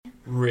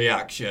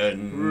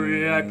Reaction.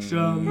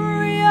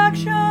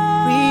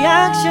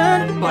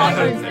 By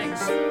Home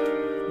Things.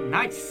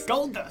 Nice.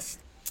 Gold dust.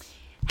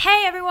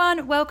 Hey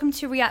everyone, welcome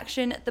to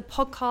Reaction, the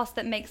podcast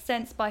that makes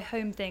sense by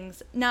Home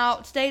Things. Now,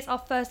 today's our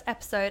first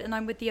episode and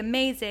I'm with the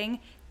amazing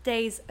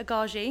Days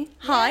Agaji.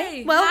 Hi,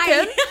 Yay.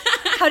 welcome.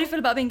 Hi. How do you feel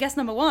about being guest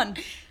number one?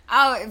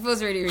 Oh, it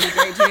feels really, really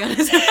great, to be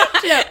honest.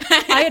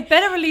 I had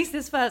better release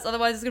this first,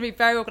 otherwise it's going to be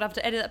very awkward. I have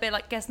to edit that bit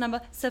like guest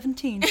number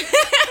 17.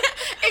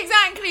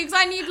 Exactly, because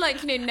I need,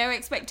 no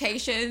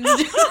expectations.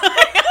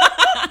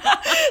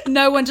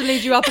 No one to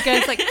lead you up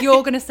against,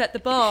 you're going to set the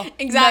bar.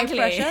 Exactly.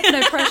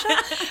 No pressure.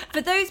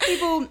 For those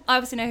people, I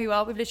obviously know who you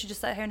are, we've literally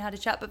just sat here and had a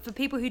chat, but for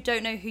people who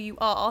don't know who you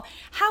are,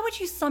 how would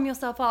you sum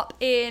yourself up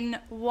in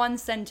one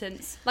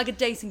sentence, like a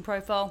dating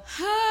profile?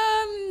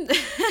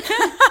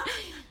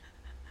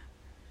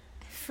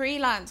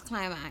 Freelance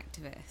climate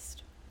activist.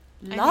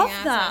 Love I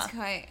think that. That's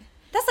quite...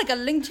 That's like a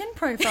LinkedIn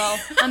profile.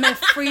 I'm a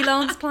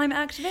freelance climate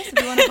activist. If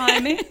you want to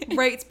hire me,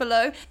 rates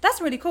below. That's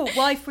really cool.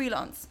 Why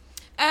freelance?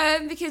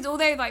 Because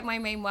although my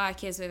main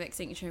work is with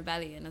Extinction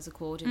Rebellion as a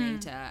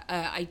coordinator,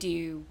 I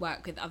do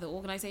work with other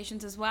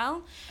organisations as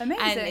well.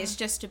 Amazing. And it's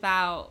just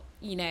about,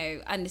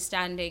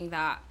 understanding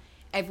that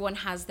everyone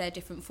has their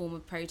different form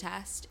of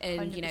protest,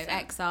 and 100%.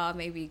 XR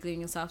maybe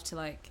gluing yourself to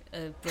a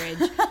bridge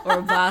or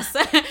a bus,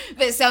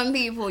 but some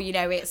people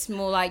it's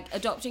more like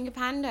adopting a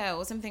panda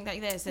or something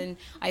like this, and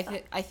I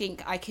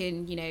think I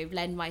can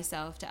lend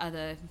myself to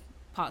other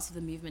parts of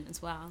the movement as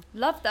well.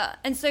 Love that.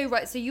 And so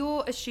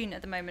you're a student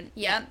at the moment,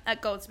 Yeah.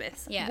 at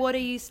Goldsmiths. Yeah. What are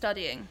you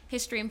studying?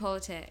 History and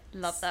politics.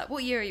 Love that.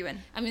 What year are you in?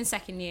 I'm in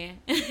second year.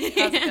 How's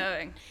it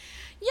going?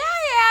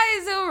 Yeah,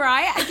 it's all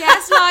right. I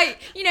guess,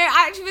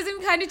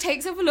 activism kind of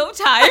takes up a lot of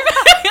time.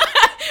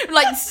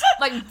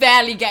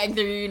 Barely getting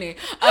through uni.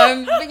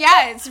 But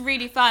yeah, it's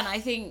really fun. I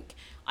think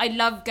I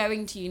love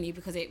going to uni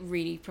because it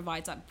really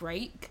provides that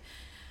break.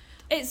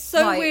 It's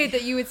so weird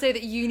that you would say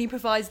that uni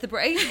provides the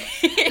break.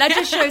 That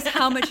just shows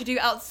how much you do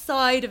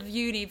outside of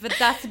uni for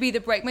that to be the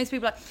break. Most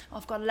people are like,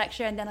 I've got a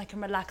lecture and then I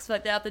can relax for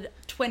the other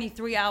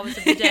 23 hours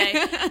of the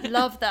day.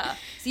 Love that.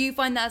 So you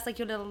find that as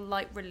your little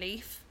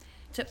relief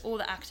to all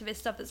the activist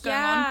stuff that's going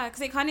on? Yeah,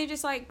 because it kind of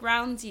just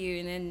grounds you,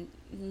 and then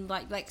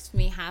lets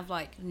me have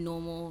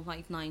normal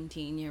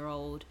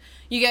 19-year-old,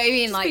 you get what I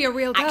mean, Just be a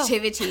real girl.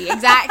 activity.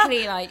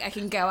 Exactly. I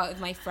can go out with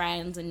my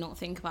friends and not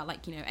think about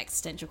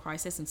existential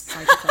crisis and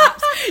societal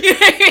collapse. You know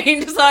what I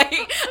mean? Just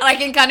and I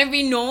can kind of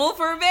be normal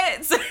for a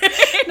bit. So.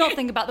 Not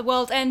think about the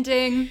world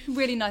ending.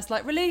 Really nice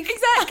light relief.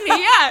 Exactly.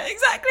 Yeah.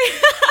 Exactly.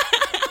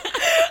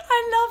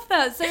 I love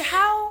that. So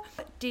how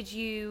did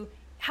you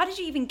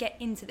even get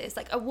into this?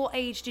 At what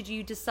age did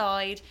you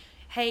decide,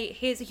 hey,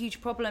 here's a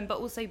huge problem, but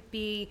also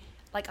be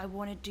I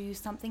want to do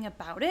something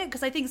about it?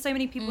 Because I think so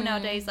many people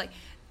nowadays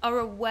are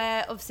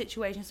aware of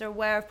situations, are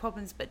aware of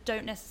problems, but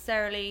don't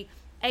necessarily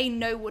A,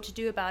 know what to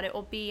do about it,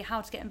 or B,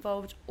 how to get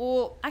involved,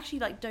 or actually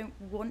don't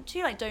want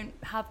to, don't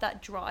have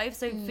that drive.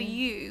 So for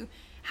you,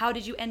 how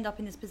did you end up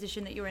in this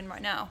position that you're in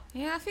right now?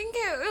 Yeah, I think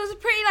it was a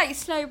pretty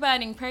slow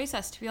burning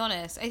process, to be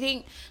honest. I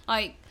think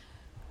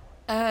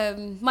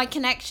my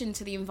connection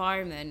to the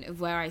environment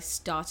of where I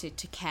started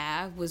to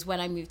care was when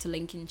I moved to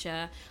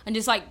Lincolnshire, and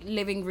just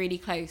living really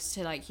close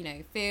to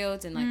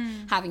fields, and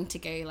having to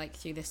go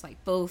through this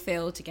bull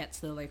field to get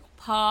to the local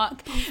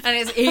park, and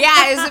it's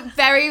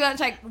very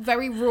much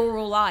very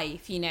rural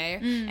life,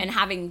 and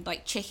having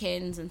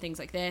chickens and things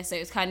like this. So it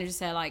was kind of just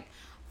there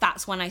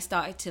that's when I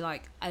started to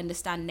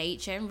understand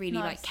nature and really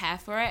Nice. care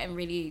for it, and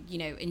really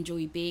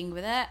enjoy being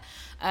with it.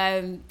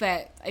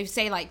 But I would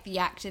say the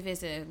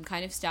activism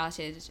kind of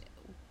started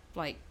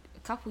a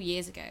couple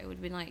years ago. It would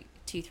have been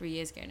 2-3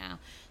 years ago now,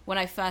 when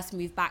I first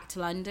moved back to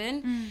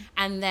London,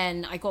 and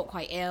then I got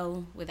quite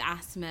ill with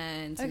asthma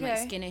and some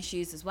skin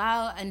issues as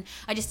well, and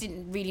I just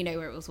didn't really know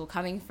where it was all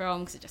coming from,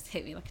 because it just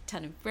hit me like a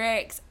ton of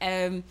bricks,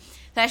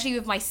 especially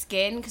with my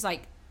skin, because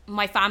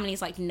my family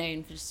is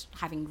known for just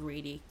having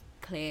really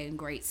clear and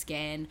great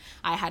skin.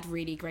 I had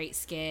really great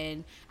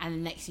skin, and the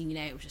next thing you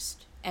know, it was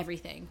just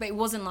everything. But it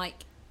wasn't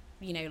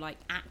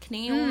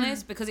acne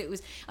almost, because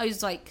I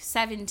was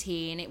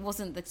 17. It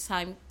wasn't the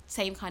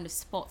same kind of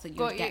spots that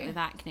you would get with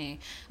acne,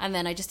 and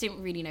then I just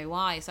didn't really know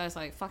why, so I was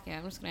like, fuck it,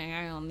 I'm just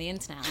gonna go on the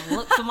internet and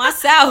look for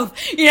myself,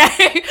 WebMD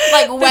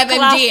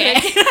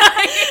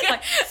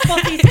it.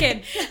 Spotty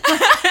skin.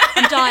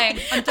 I'm dying.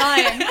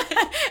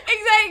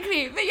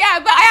 Exactly.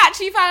 But I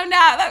actually found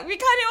out that we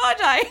kind of are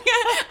dying. And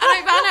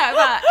I found out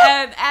about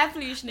air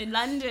pollution in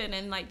London,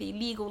 and the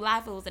illegal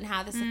levels, and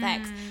how this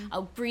affects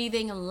our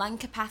breathing and lung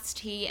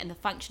capacity and the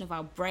function of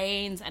our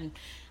brains and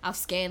our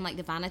skin,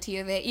 the vanity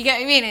of it. You get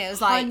what I mean? It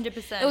was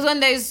 100%. It was one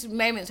of those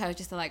moments where I was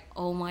just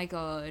oh my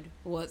God,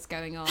 what's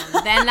going on?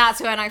 Then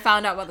that's when I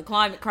found out about the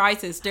climate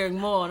crisis doing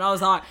more, and I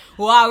was like,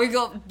 wow, we've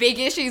got big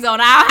issues on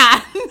our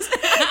hands.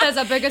 There's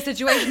a bigger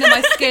situation in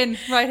my skin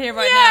right here,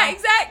 now. Yeah,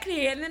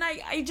 exactly. And then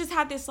I just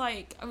had this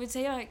like, I would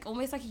say like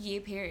almost like a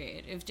year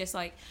period of just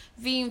like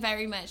being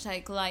very much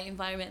like light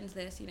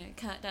environmentalist, you know,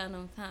 cut down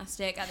on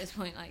plastic. At this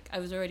point, like I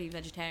was already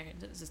vegetarian,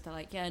 so it was just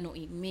like, yeah, not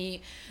eating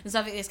meat and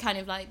stuff like this, kind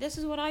of like, this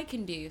is what I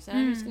can do, so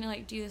I'm just gonna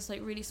like do this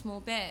like really small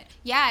bit.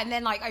 Yeah, and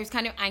then like I was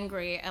kind of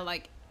angry at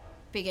like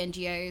big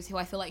NGOs who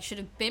I feel like should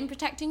have been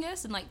protecting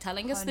us and like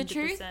telling us the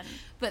truth, 100%.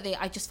 but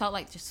I just felt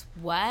like just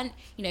weren't.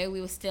 You know,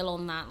 we were still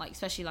on that, like,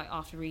 especially like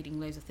after reading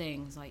loads of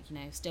things, like, you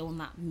know, still on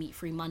that Meat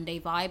Free Monday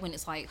vibe, when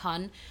it's like,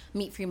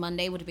 Meat Free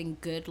Monday would have been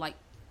good like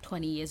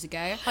 20 years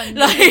ago. 100%.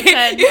 Like, you know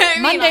what I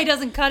mean? Monday Like,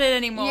 doesn't cut it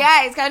anymore.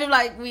 yeah, it's kind of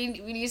like we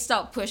need to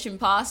start pushing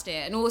past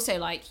it, and also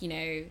like, you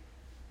know,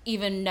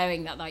 even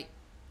knowing that like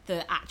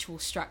the actual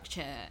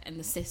structure and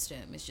the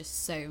system is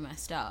just so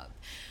messed up.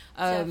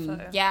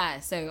 Defo. Yeah,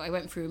 so I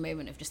went through a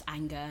moment of just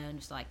anger and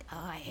just like,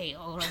 oh, I hate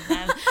all of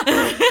them.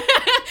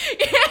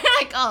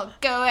 Like, oh,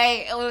 go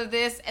away, all of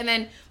this. And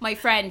then my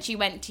friend, she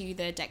went to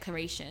the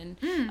Declaration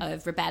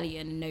of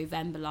Rebellion in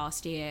November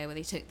last year, where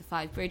they took the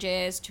 5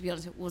 bridges. To be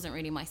honest, it wasn't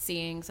really my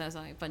seeing, so I was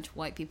like, a bunch of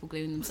white people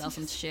gluing themselves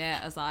into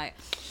shit. I was like,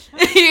 you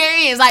know what I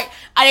mean? It's like,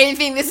 I don't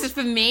think this is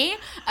for me.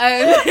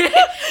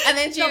 And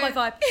then she Not my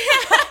vibe.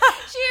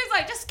 she was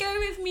like, just go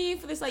with me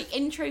for this like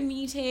intro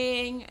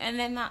meeting. And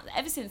then that,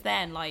 ever since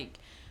then, like,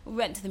 we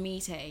went to the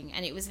meeting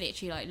and it was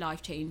literally like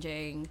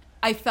life-changing.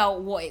 I felt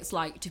what it's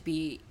like to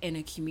be in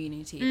a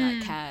community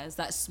that cares.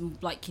 That's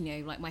like, you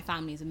know, like my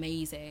family is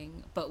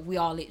amazing, but we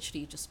are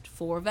literally just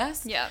 4 of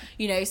us. Yeah.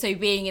 You know, so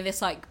being in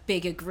this like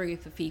bigger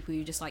group of people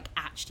who just like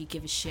actually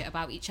give a shit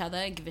about each other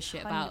and give a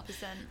shit about 100%.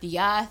 the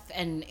earth,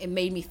 and it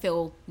made me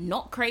feel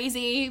not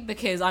crazy,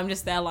 because I'm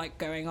just there like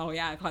going, oh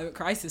yeah, climate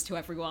crisis to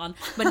everyone,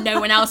 but no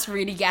one else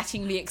really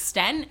getting the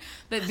extent.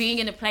 But being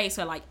in a place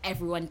where like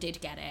everyone did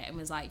get it and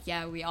was like,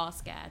 yeah, we are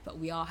scared, but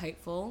we are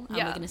hopeful, and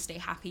we're going to stay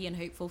happy and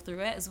hopeful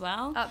through it as well.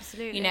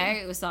 Absolutely. You know,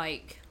 it was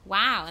like,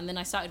 wow. And then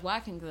I started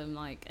working with them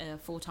like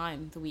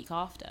full-time the week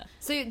after.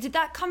 So did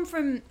that come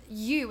from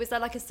you? Was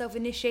that like a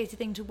self-initiated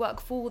thing to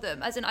work for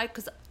them? As in,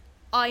 because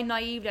I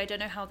naively, I don't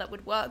know how that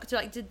would work. So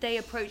like, did they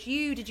approach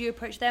you? Did you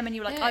approach them and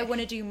you were like, Yeah. I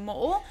want to do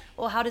more?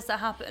 Or how does that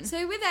happen?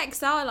 So with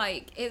XR,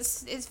 like,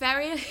 it's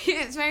very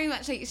it's very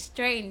much like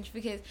strange,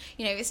 because,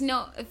 you know, it's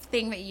not a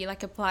thing that you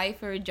like apply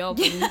for a job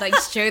and like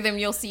show them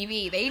your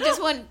CV. They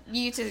just want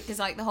you to, because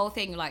like the whole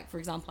thing, like for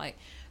example, like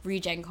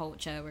regen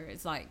culture, where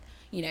it's like,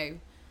 you know,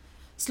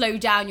 slow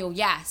down your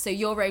yes, so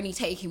you're only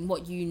taking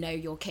what you know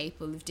you're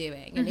capable of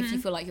doing, and if you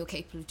feel like you're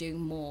capable of doing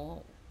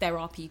more, there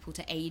are people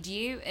to aid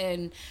you.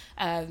 And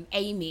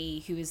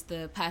Amy, who is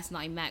the person that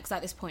I met, because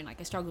at this point, like,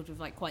 I struggled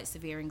with like quite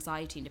severe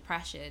anxiety and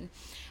depression,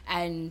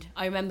 and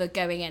I remember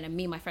going in and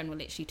me and my friend were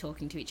literally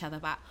talking to each other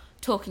about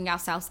talking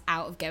ourselves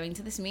out of going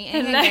to this meeting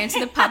and going to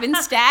the pub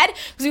instead,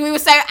 because we were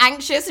so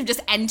anxious of just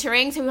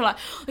entering. So we were like,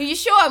 are you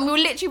sure? And we were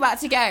literally about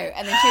to go,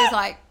 and then she was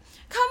like,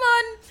 come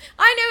on,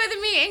 I know where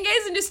the meeting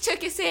is, and just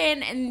took us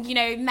in and, you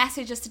know,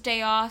 messaged us the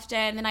day after.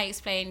 And then I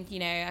explained, you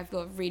know, I've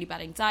got really bad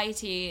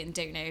anxiety and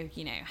don't know,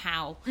 you know,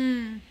 how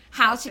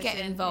to get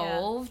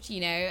involved, you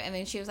know. And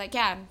then she was like,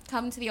 yeah,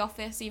 come to the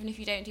office, even if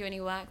you don't do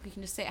any work, we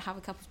can just sit, have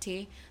a cup of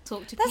tea,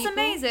 talk to people. That's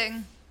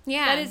amazing.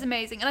 Yeah. That is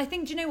amazing. And I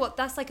think, do you know what?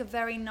 That's like a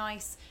very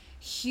nice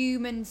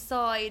human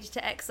side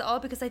to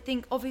XR, because I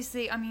think,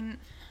 obviously, I mean,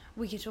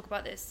 we could talk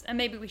about this, and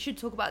maybe we should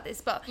talk about this,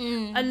 but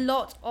a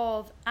lot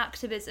of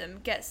activism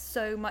gets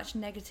so much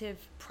negative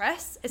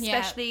press,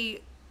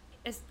 especially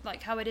as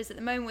like how it is at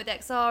the moment with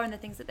XR and the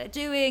things that they're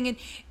doing, and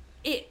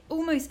it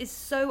almost is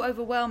so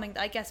overwhelming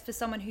that I guess for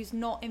someone who's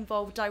not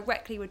involved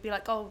directly would be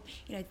like, oh,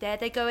 you know, there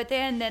they go at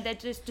there, and they're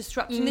just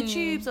disrupting the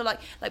tubes, or like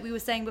we were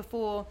saying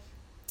before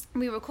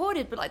we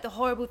recorded, but like the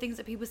horrible things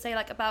that people say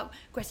like about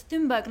Greta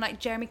Thunberg and like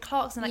Jeremy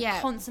Clarkson, like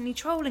constantly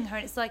trolling her,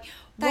 and it's like,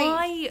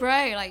 why,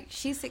 bro, like,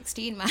 she's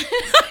 16, man.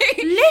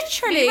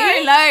 Literally leave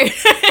her alone. leave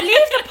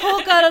the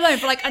poor girl alone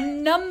for like a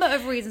number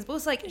of reasons, but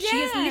also like she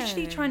is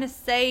literally trying to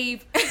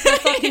save the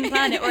fucking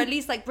planet, or at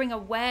least like bring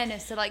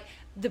awareness to like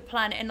the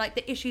planet and like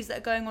the issues that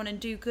are going on and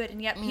do good,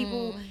 and yet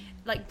people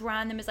like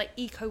brand them as like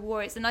eco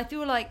warriors. And I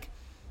feel like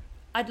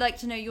I'd like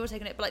to know your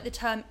take on it, but like the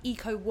term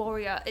eco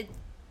warrior,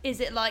 is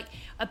it like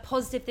a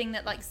positive thing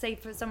that, like, say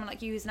for someone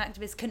like you who's an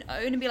activist can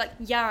own and be like,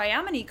 yeah, I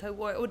am an eco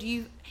warrior? Or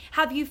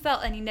have you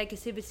felt any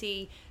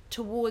negativity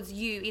towards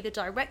you, either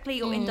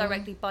directly or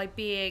indirectly, by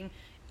being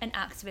an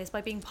activist, by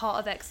being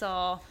part of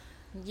XR?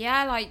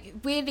 Yeah, like,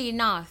 weirdly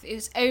enough, it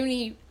was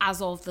only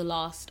as of the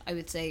last, I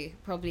would say,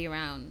 probably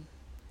around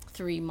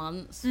 3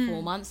 months,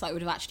 4 months, I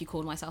would have actually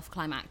called myself a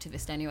climate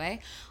activist anyway.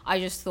 I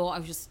just thought I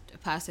was just a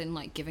person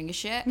like giving a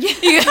shit.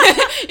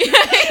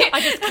 I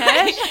just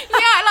cared.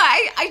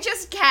 I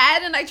just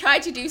cared, and I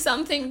tried to do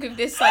something with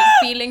this like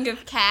feeling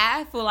of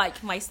care for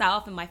like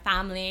myself and my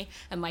family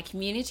and my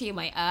community and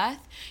my earth,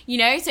 you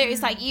know. So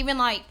it's like, even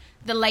like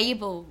the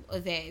label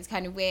of it is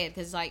kind of weird,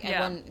 because like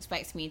everyone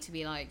expects me to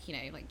be like, you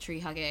know, like tree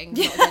hugging.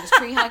 Not against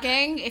tree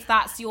hugging. If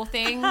that's your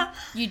thing,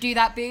 you do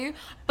that, boo.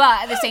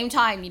 But at the same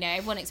time, you know,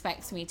 everyone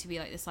expects me to be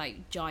like this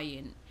like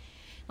giant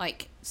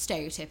like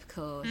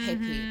stereotypical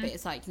hippie, but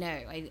it's like, no,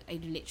 I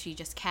literally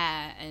just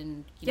care,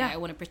 and you know, I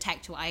want to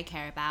protect what I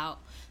care about,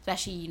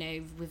 especially, you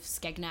know, with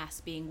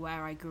Skegness being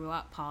where I grew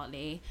up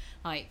partly.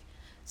 Like,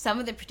 some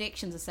of the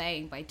predictions are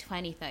saying by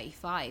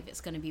 2035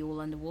 it's going to be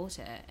all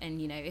underwater,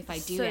 and you know, if I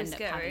do end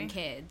up having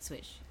kids,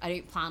 which I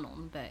don't plan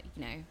on, but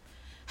you know,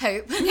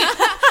 hope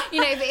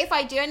you know, but if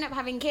I do end up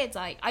having kids,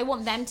 like, I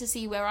want them to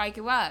see where I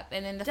grew up,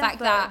 and then the fact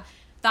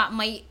that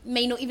may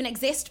not even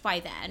exist by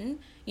then,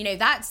 you know,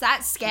 that's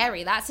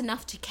scary. That's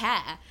enough to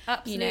care.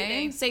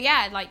 Absolutely. You know, so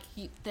yeah, like,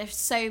 there's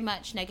so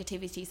much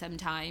negativity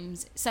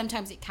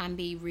sometimes it can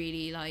be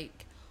really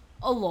like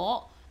a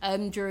lot.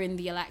 During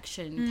the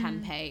election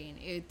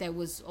campaign, there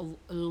was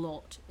a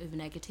lot of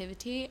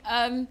negativity.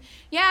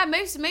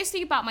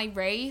 Mostly about my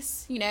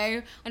race, you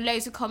know, and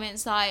loads of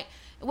comments like,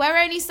 we're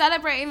only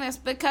celebrating this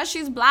because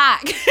she's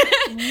black.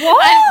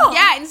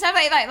 What? And stuff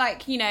like that.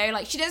 Like, you know,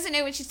 like, she doesn't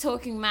know what she's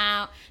talking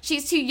about.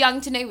 She's too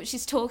young to know what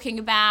she's talking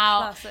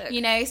about. Classic.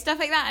 You know, stuff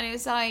like that. And it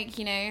was like,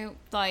 you know,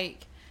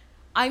 like,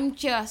 I'm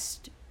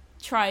just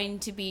trying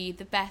to be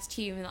the best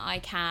human that I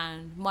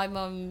can. My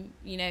mum,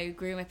 you know,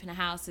 grew up in a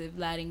house of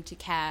learning to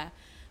care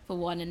for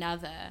one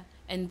another,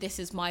 and this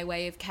is my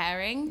way of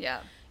caring.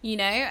 Yeah. You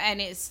know,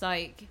 and it's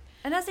like...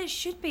 And as it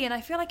should be, and I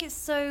feel like it's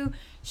so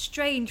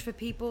strange for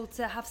people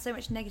to have so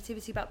much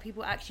negativity about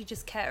people actually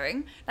just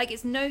caring. Like,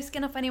 it's no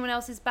skin off anyone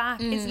else's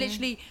back. It's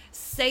literally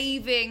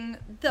saving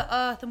the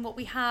earth and what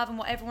we have and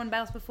what everyone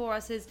else before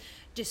us has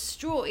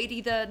destroyed,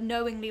 either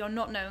knowingly or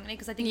not knowingly,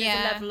 because I think there's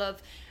a level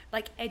of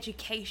like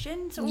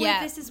education to all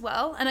of this as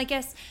well. And I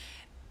guess,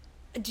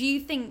 do you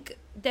think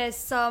there's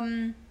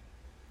some,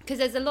 because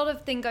there's a lot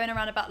of thing going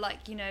around about,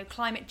 like, you know,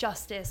 climate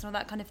justice and all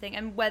that kind of thing,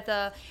 and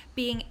whether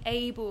being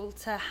able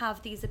to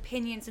have these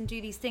opinions and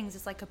do these things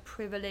is like a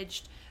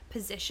privileged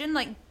position.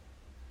 Like,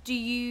 do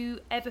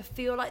you ever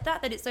feel like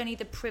that it's only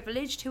the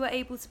privileged who are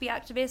able to be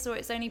activists, or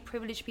it's only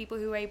privileged people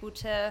who are able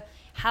to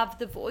have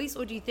the voice?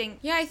 Or do you think...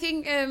 I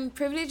think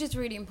privilege is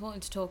really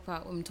important to talk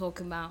about when we're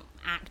talking about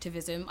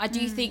activism. I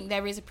do think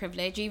there is a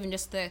privilege, even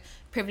just the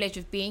privilege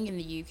of being in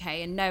the UK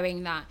and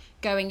knowing that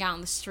going out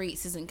on the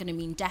streets isn't going to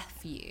mean death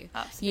for you.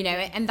 Absolutely. You know,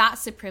 and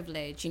that's a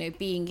privilege, you know,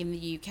 being in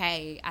the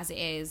UK as it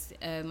is.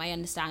 I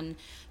understand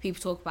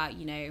people talk about,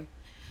 you know,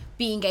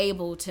 being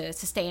able to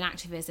sustain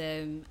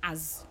activism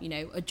as, you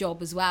know, a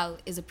job as well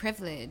is a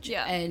privilege.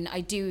 Yeah. And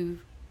I do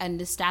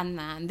understand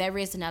that, and there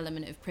is an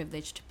element of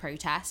privilege to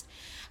protest.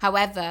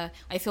 However,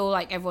 I feel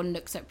like everyone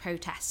looks at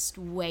protests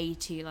way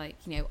too, like,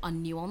 you know,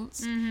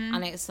 unnuanced.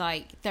 And it's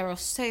like, there are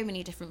so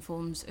many different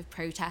forms of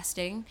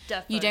protesting.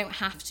 Definitely. You don't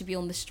have to be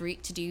on the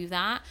street to do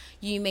that.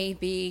 You may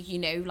be, you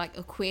know, like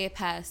a queer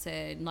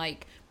person,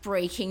 like,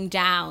 breaking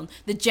down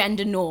the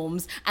gender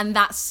norms, and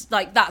that's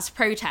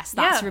protest,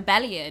 that's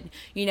rebellion.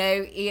 You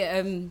know,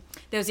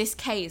 there was this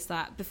case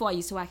that, before I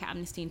used to work at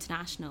Amnesty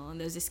International, and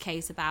there was this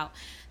case about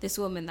this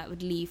woman that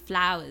would leave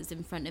flowers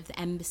in front of the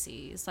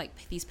embassies, like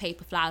these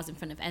paper flowers in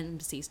front of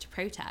embassies to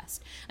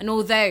protest. And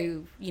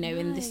although, you know,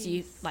 in this,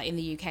 like in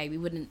the UK, we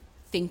wouldn't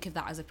think of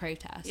that as a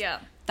protest,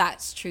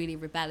 that's truly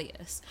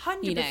rebellious.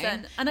 100%. You know?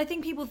 And I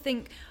think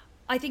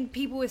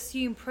people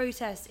assume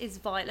protest is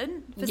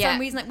violent for some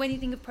reason. Like, when you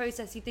think of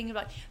protest, you think of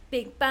like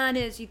big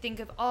banners, you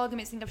think of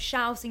arguments, you think of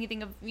shouting, you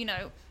think of, you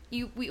know,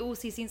 we all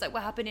see scenes like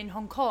what happened in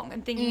Hong Kong,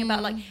 and thinking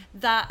about like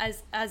that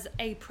as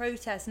a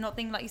protest, not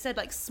thinking, like you said,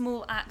 like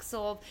small acts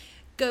of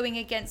going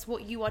against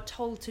what you are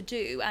told to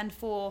do and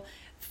for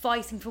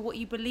fighting for what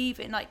you believe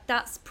in. Like,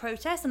 that's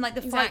protest. And like,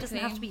 the fight doesn't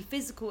have to be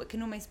physical, it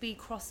can almost be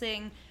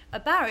crossing a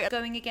barrier,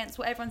 going against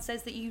what everyone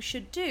says that you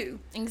should do.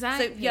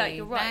 Exactly. So yeah,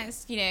 you're right.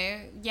 That's, you know,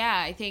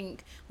 I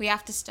think we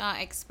have to start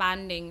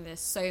expanding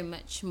this so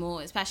much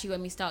more, especially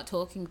when we start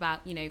talking about,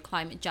 you know,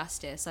 climate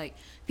justice. Like,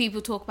 people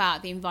talk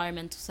about the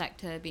environmental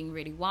sector being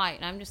really white,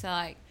 and I'm just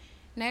like,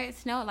 no,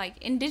 it's not. Like,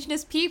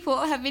 Indigenous people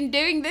have been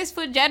doing this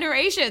for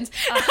generations.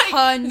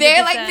 Like,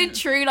 they're like the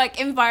true,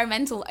 like,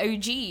 environmental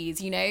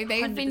OGs, you know.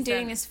 They've 100%. Been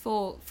doing this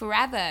for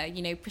forever,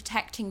 you know,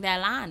 protecting their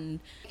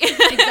land.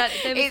 Exactly.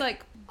 There was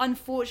like,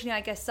 unfortunately,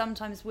 I guess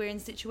sometimes we're in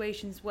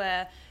situations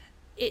where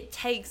it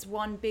takes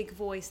one big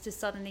voice to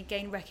suddenly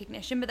gain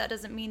recognition, but that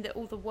doesn't mean that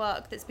all the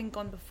work that's been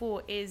gone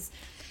before is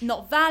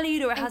not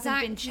valued, or it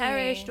hasn't been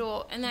cherished,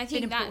 or and I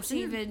think that's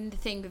even the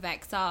thing with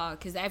XR,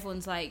 because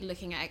everyone's like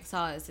looking at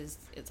XR as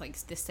it's like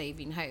this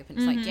saving hope, and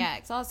it's like, yeah,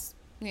 XR's,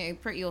 you know,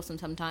 pretty awesome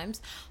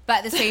sometimes, but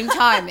at the same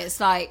time it's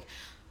like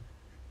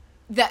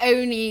the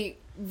only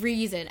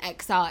reason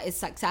XR is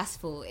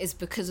successful is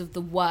because of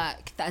the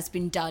work that has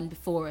been done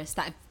before us,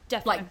 that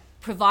like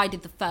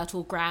provided the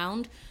fertile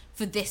ground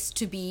for this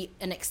to be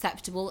an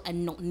acceptable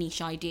and not niche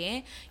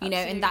idea, you know,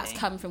 and that's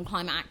come from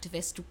climate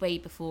activists way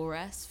before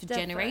us for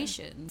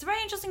generations. It's a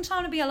very interesting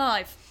time to be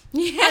alive.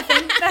 I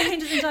think very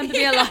interesting time to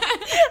be alive.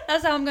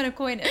 That's how I'm going to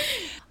coin it.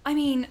 I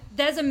mean,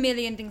 there's a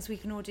million things we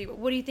can all do, but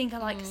what do you think are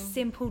like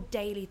simple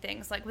daily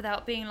things, like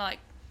without being like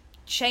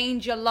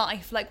change your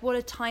life? Like, what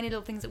are tiny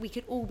little things that we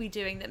could all be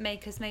doing that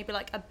make us maybe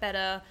like a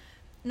better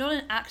not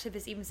an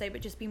activist even say,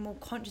 but just be more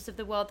conscious of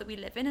the world that we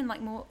live in and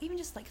like more even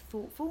just like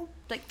thoughtful,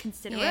 like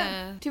considerate.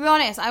 Yeah. To be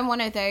honest, I'm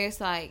one of those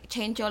like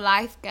change your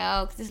life,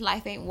 girl, because this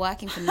life ain't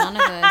working for none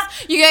of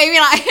us. You know what I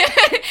mean? Like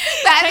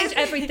Change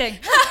everything.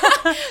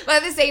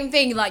 But the same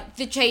thing, like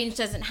the change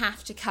doesn't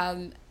have to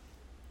come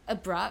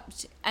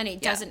abrupt, and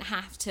it doesn't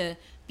have to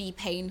be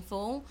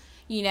painful.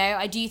 You know,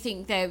 I do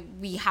think that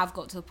we have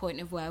got to the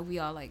point of where we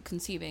are like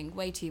consuming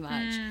way too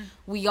much.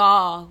 We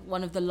are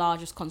one of the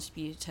largest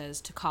contributors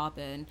to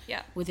carbon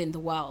within the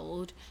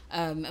world,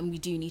 and we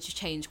do need to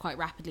change quite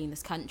rapidly in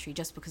this country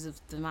just because of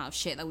the amount of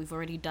shit that we've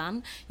already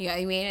done. You know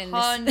what I mean? And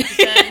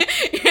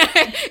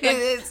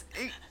 100%.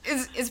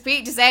 It's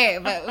peak to say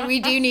it, but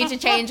we do need to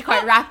change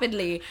quite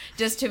rapidly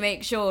just to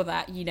make sure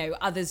that, you know,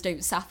 others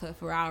don't suffer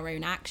for our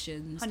own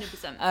actions.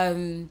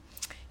 100%.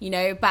 You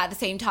know, but at the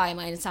same time,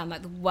 I understand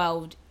that the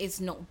world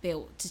is not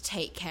built to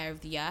take care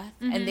of the earth.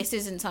 And this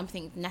isn't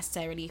something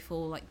necessarily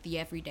for like the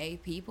everyday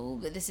people,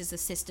 but this is the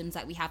systems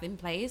that we have in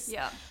place.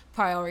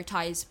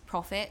 Prioritize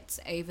profits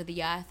over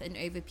the earth and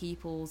over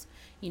people's,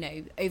 you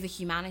know, over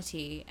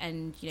humanity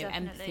and, you know,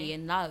 empathy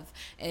and love.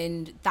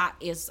 And that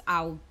is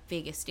our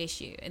biggest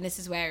issue. And this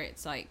is where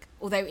it's like,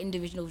 although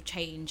individual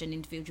change and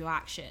individual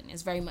action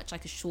is very much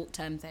like a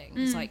short-term thing,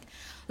 it's like,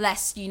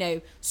 let's, you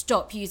know,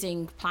 stop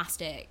using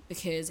plastic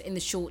because in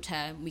the short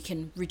term we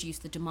can reduce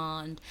the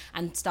demand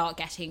and start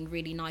getting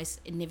really nice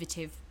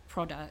innovative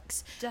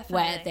products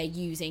where they're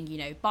using, you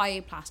know,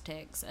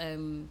 bioplastics,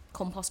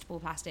 compostable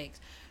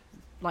plastics,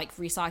 like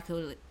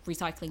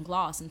recycling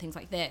glass and things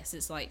like this.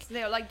 It's like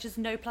they're like just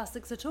no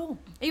plastics at all.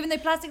 Even though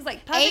plastics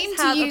aim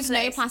to use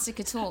no plastic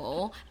at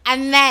all,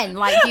 and then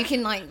like you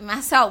can like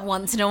mess up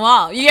once in a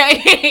while. You know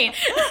what I mean?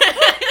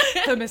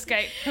 Hummus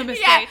gate. Hummus.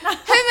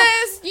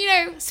 You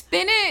know,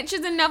 spinach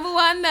is another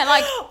one that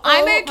like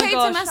I'm okay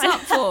to mess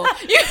up for.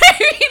 You know what I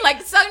mean?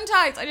 Like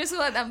sometimes I just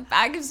want that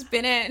bag of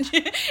spinach,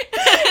 and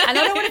I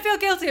don't want to feel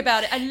guilty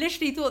about it. I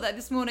literally thought that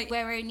this morning.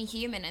 We're only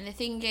human, and the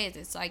thing is,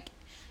 it's like,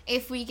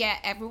 if we get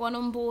everyone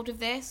on board with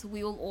this,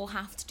 we will all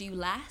have to do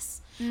less.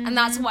 And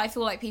that's what I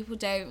feel like people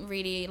don't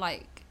really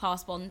like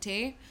pass on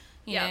to,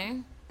 you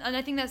know? And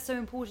I think that's so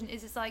important,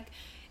 is it's like,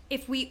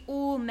 if we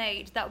all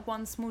made that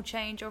one small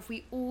change, or if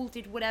we all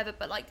did whatever,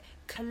 but like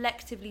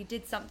collectively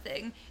did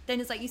something,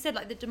 then it's like you said,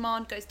 like the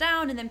demand goes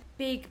down, and then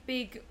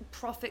big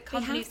profit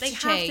companies, they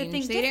have to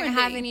think differently. They don't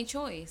have any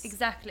choice.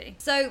 Exactly.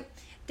 So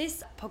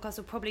this podcast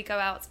will probably go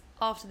out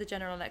after the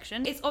general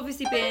election. It's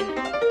obviously been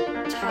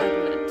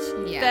turbulent.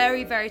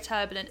 Very, very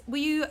turbulent. Were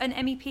you an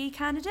MEP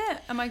candidate?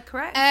 Am I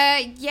correct?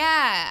 I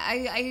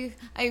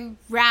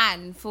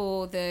ran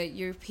for the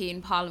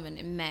European Parliament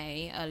in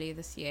May earlier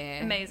this year.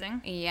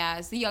 Amazing. Yeah, I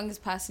was the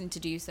youngest person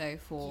to do so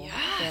for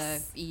the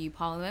EU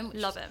Parliament.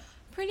 Love it.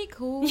 Pretty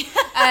cool.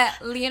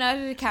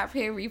 Leonardo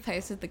DiCaprio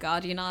reposted the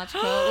Guardian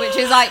article, which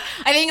is like,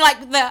 I think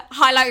like the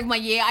highlight of my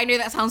year. I know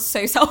that sounds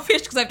so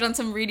selfish because I've done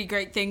some really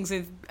great things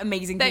with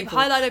amazing people.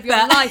 Highlight of your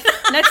life.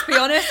 Let's be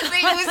honest.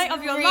 It was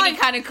really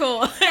kind of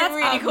cool. That's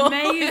really cool.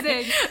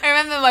 Amazing. I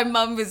remember my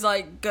mum was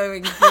like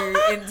going through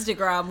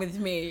Instagram with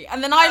me,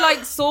 and then I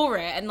like saw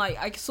it, and like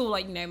I saw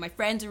like, you know, my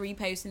friends are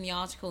reposting the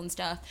article and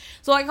stuff.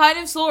 So I kind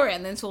of saw it,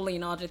 and then saw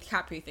Leonardo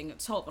DiCaprio thing at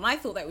the top, and I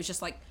thought that was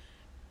just like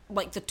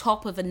the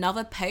top of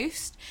another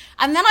post,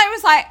 and then I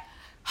was like,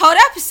 hold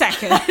up a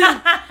second.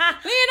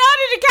 Leonardo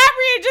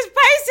DiCaprio just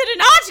posted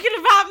an article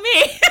about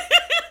me.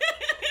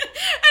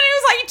 And it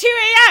was like 2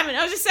 a.m. and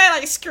I was just there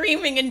like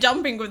screaming and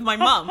jumping with my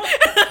mum.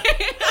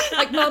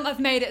 Like, Mum,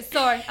 I've made it,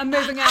 sorry, I'm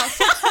moving out.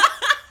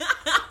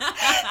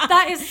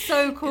 That is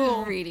so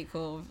cool. Really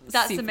cool.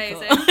 That's super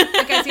amazing. Cool.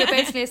 Okay, so you're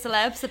basically a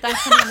celeb, so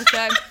thanks for coming on the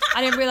show. I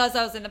didn't realise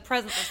I was in the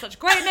presence of such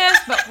greatness,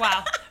 but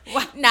wow.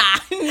 Nah.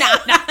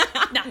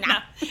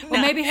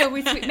 Well, maybe he'll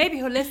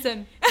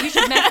listen. You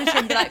should message him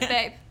and be like,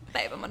 babe,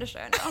 I'm on a show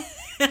now.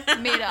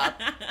 Meet up.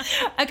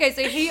 Okay,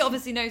 so he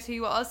obviously knows who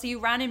you are. So you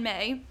ran in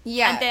May.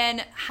 Yeah. And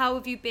then how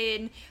have you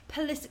been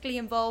politically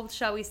involved,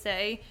 shall we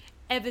say,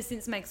 ever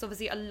since May? Because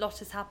obviously a lot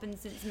has happened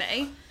since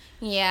May.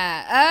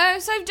 Yeah.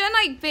 So I've done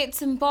like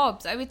bits and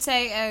bobs. I would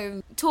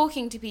say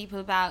talking to people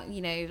about,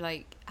 you know,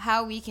 like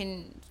how we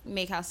can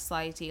make our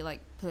society like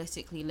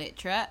politically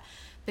literate,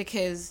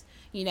 because,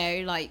 you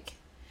know, like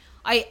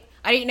I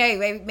don't know,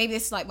 maybe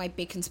this is like my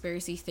big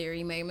conspiracy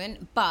theory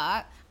moment,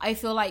 but I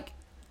feel like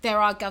there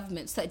are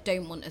governments that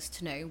don't want us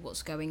to know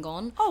what's going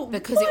on,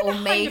 because 100%.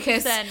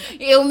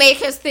 it'll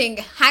make us think,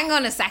 hang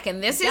on a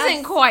second, this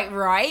isn't quite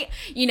right,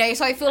 you know.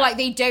 So I feel like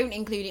they don't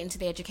include it into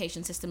the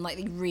education system like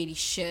they really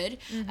should.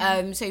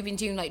 So we've been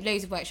doing like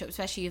loads of workshops,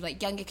 especially with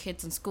like younger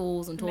kids in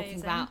schools, and talking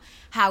about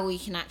how we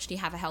can actually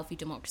have a healthy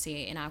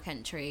democracy in our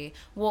country,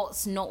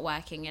 what's not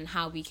working, and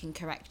how we can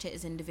correct it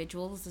as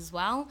individuals as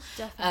well.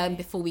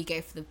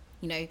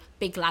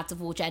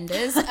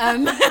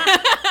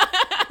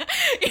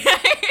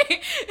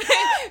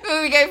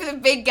 When we go for the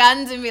big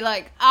guns and be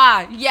like,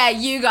 yeah,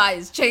 you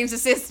guys change the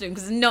system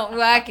because it's not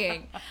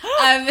working.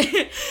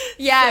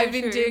 I've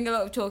been doing a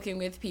lot of talking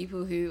with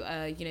people who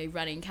are,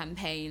 running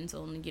campaigns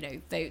on,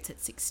 votes at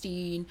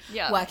 16,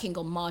 working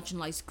on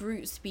marginalised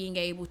groups being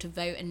able to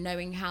vote and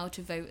knowing how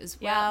to vote as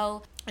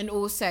well. And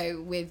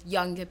also with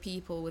younger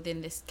people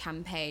within this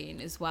campaign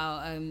as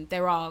well.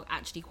 There are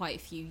actually quite a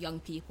few young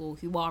people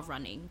who are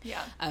running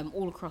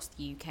all across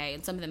the UK,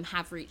 and some of them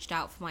have reached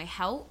out for my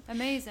help.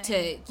 Amazing.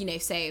 To,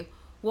 say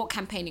what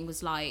campaigning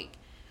was like,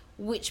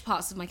 which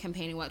parts of my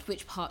campaigning worked,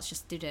 which parts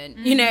just didn't,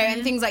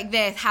 and things like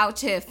this, how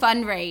to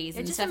fundraise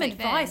and just stuff some like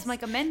advice, this.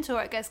 like a mentor,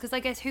 I guess, because I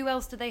guess who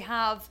else do they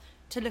have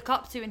to look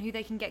up to and who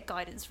they can get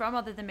guidance from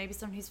other than maybe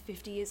someone who's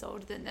 50 years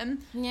older than them.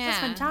 That's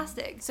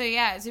fantastic. So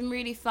it's been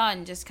really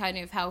fun just kind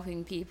of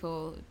helping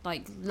people,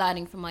 like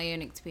learning from my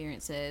own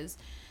experiences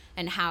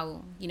and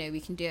how,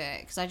 we can do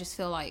it. Because I just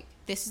feel like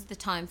this is the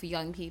time for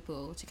young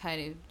people to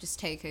kind of just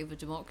take over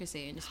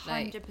democracy and just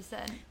like,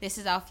 100%. This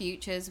is our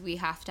futures. We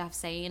have to have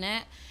say in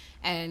it.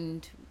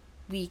 And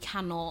we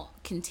cannot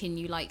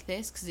continue like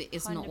this because it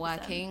is 100%. Not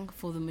working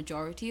for the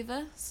majority of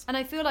us. And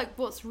I feel like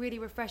what's really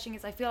refreshing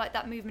is I feel like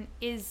that movement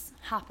is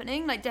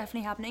happening, like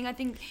definitely happening. I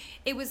think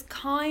it was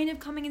kind of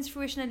coming into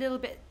fruition a little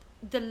bit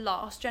the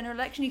last general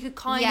election. You could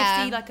kind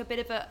of see like a bit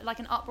of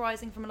an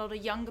uprising from a lot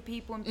of younger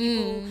people and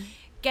people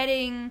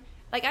getting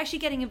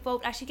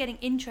involved, actually getting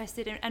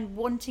interested and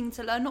wanting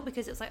to learn, not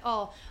because it's like,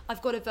 oh,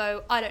 I've got to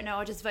vote, I don't know,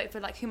 I'll just vote for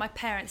like who my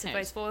parents have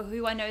voted for,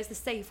 who I know is the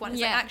safe one.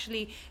 It's like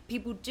actually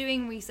people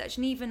doing research,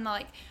 and even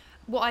like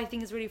what I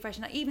think is really fresh,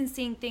 and like even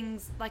seeing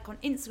things like on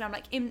Instagram,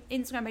 like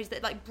Instagram pages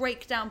that like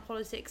break down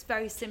politics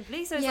very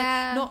simply. So it's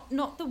like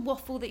not the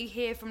waffle that you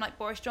hear from like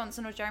Boris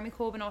Johnson or Jeremy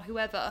Corbyn or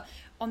whoever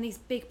on these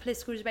big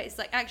political debates. It's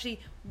like actually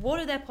what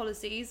are their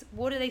policies,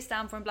 what do they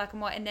stand for in black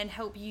and white, and then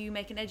help you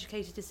make an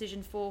educated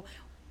decision for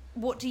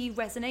what do you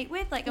resonate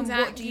with, like, and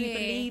what do you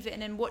believe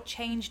in, and what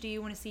change do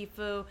you want to see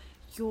for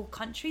your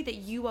country that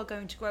you are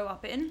going to grow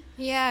up in.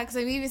 Yeah, because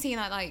I've even seen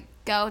that like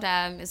Girl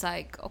Damn is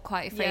like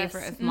quite a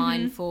favourite of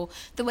mine for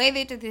the way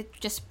they did it,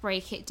 just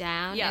break it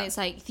down. And it's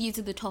like these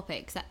are the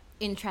topics that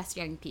interest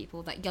young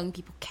people, that young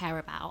people care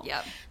about.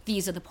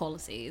 These are the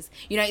policies.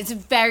 It's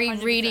very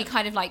 100%. Really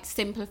kind of like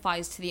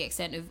simplifies to the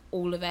extent of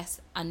all of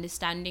us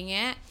understanding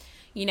it.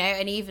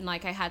 And even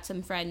like I had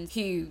some friends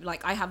who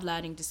like I have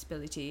learning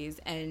disabilities,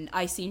 and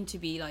I seem to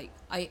be like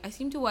I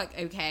seem to work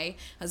okay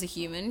as a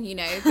human, but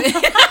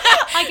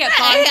I get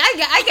by.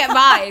 I get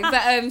by.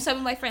 But some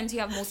of my friends who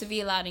have more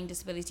severe learning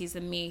disabilities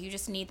than me, who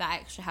just need that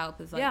extra help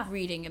of like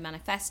reading a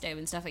manifesto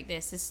and stuff like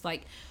this, is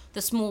like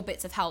the small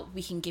bits of help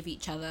we can give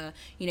each other.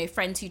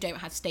 Friends who don't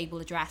have stable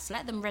address,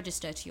 let them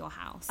register to your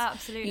house.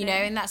 Absolutely.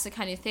 And that's the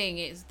kind of thing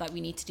is that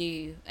we need to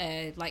do.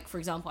 Like for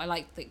example, I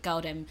like that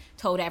Girl Damn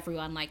told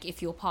everyone, like,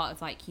 if you're part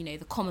of like the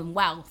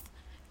Commonwealth,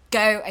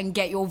 go and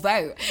get your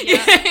vote.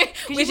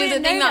 Which is a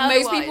thing that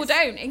most people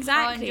don't.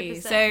 Exactly.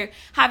 100%. So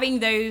having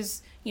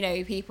those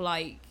people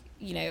like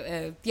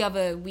the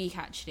other week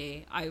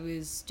actually I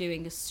was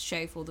doing a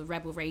show for the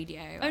Rebel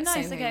Radio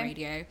Soho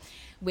Radio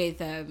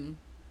with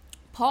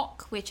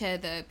POC, which are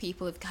the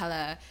people of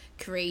colour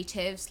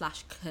creative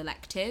 /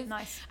 collective.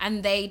 Nice.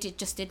 And they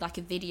just did like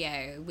a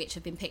video which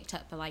have been picked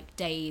up for like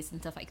days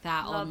and stuff like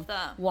that. Love on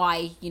that.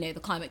 Why the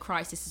climate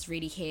crisis is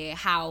really here,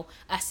 how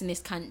us in this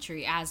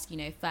country as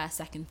first,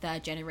 second,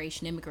 third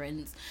generation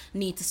immigrants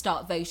need to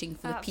start voting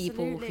for the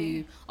people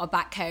who are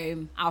back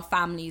home, our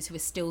families who are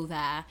still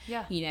there,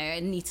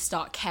 and need to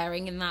start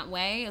caring in that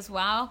way as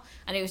well.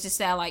 And it was just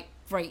there like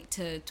great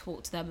to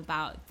talk to them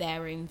about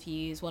their own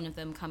views, one of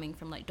them coming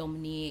from like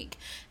Dominique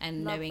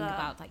and knowing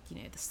about like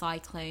the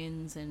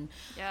cyclones and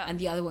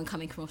the other one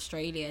coming from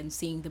Australia and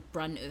seeing the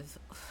brunt of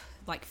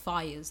like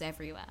fires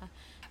everywhere.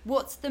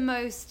 What's the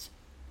most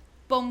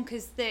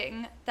bonkers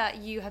thing that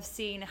you have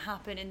seen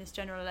happen in this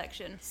general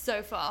election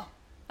so far?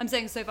 I'm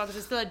saying so far because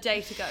there's still a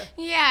day to go.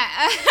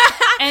 Yeah.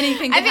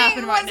 Anything can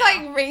happen right now. I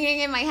think what's like ringing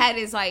in my head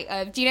is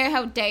like, do you know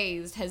how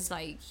Dazed has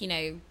like,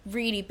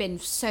 really been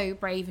so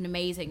brave and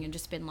amazing and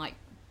just been like,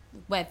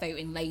 we're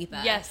voting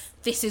Labour. Yes.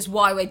 This is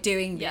why we're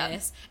doing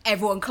this.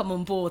 Everyone come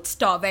on board,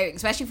 start voting,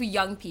 especially for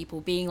young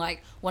people being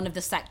like one of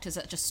the sectors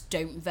that just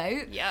don't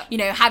vote. Yeah.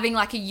 Having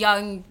like a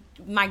young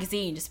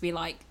magazine just be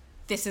like,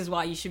 this is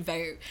why you should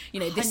vote.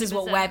 This 100%. Is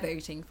what we're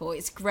voting for.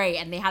 It's great.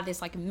 And they had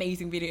this like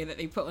amazing video that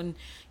they put on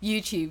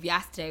YouTube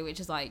yesterday, which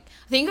is like,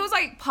 I think it was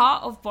like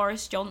part of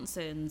Boris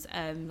Johnson's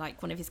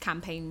like one of his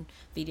campaign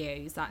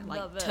videos that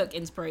like took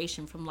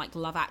inspiration from like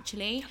Love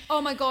Actually. Oh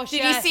my gosh,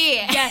 did you see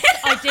it? Yes,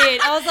 I did.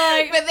 I was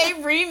like, but they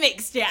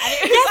remixed it and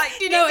it was like,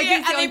 did you see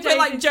it? And they put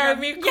like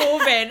Jeremy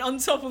Corbyn on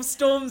top of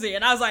Stormzy,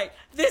 and I was like,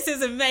 this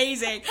is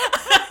amazing.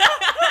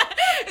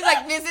 It's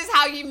like, this is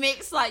how you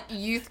mix like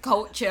youth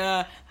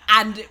culture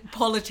and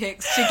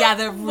politics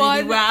together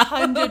really well.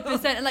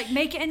 100%. And like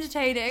make it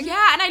entertaining.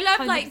 Yeah, and I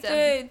love like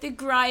 100%. the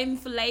grime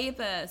for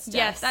Labour stuff.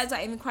 Yes. That's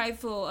like in the crime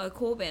for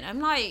Corbyn. I'm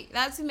like,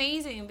 that's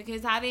amazing,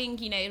 because having,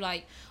 you know,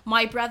 like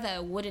my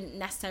brother wouldn't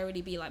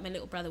necessarily be like, my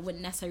little brother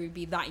wouldn't necessarily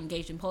be that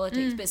engaged in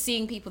politics, but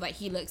seeing people that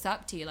he looks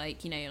up to,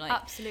 like, you know, like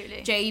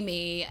Absolutely.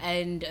 Jamie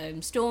and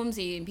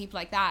Stormzy and people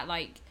like that,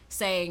 like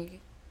saying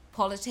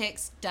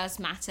politics does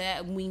matter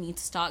and we need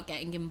to start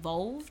getting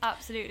involved.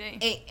 Absolutely.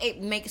 It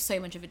makes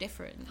so much of a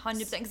difference.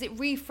 100%, because it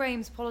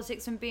reframes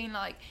politics from being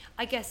like,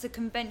 I guess, a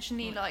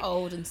conventionally like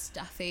old and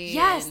stuffy.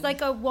 yes, and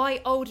like a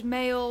white old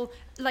male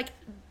like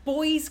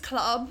boys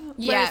club where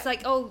Yeah. it's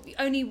like, oh,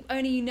 only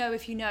you know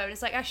if you know, and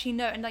it's like, actually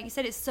no. And like you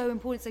said, it's so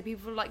important. So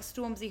people like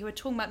Stormzy who are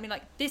talking about me,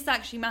 like, this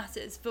actually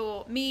matters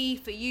for me,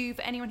 for you,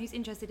 for anyone who's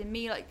interested in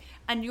me, like.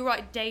 And you're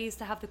right, Days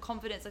to have the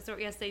confidence, I saw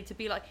it yesterday, to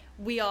be like,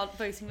 we are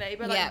voting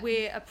Labour, like, Yeah.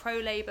 we're a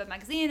pro-Labour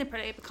magazine, a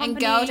pro-Labour and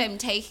company. Girldom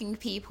taking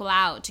people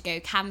out to go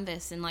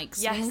canvass in like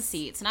swing Yes.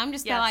 seats, and I'm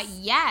just Yes. like,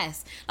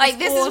 yes, like It's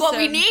this is what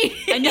we awesome. need.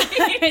 I know.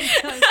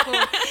 It's so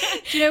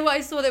cool. Do you know what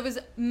I saw that was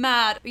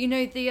mad? You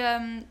know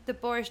the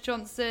Boris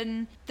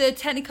Johnson, the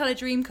Technicolor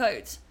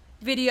Dreamcoat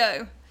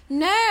video.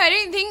 No, I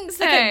don't think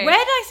so. Okay, where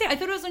did I see it? I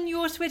thought it was on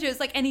your Twitter. It's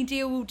like, any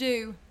deal will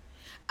do.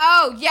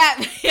 Oh yeah,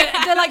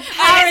 They're like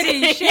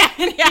parody shit.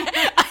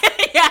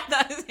 yeah,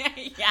 that was,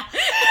 yeah.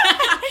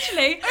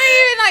 Actually, Or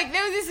even like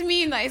there was this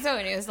meme that I saw,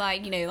 and it was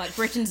like, you know, like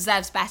Britain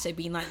deserves better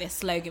being like this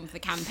slogan for the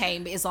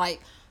campaign, but it's like,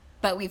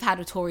 but we've had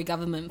a Tory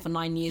government for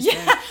 9 years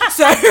now,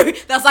 so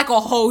that's like a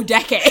whole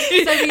decade.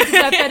 so we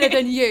deserve better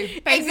than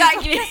you. Basically,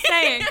 Exactly. that's what they're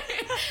saying.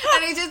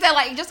 And it's just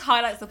it just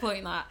highlights the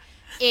point that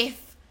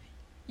if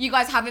you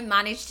guys haven't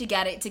managed to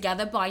get it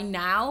together by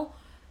now,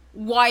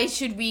 why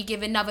should we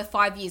give another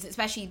 5 years,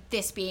 especially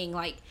this being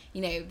like,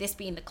 you know, this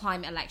being the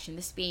climate election,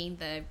 this being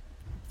the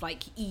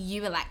like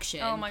EU election.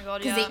 Oh my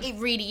God, because yeah. it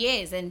really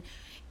is. And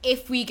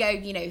if we go,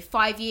 you know,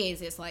 5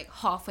 years, it's like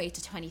halfway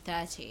to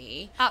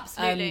 2030.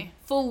 Absolutely.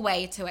 Full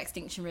way to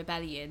Extinction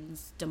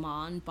Rebellion's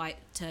demand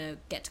to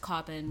get to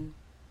carbon.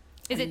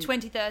 Is it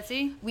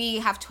 2030? We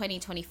have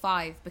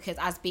 2025, because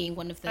as being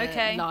one of the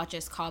Okay.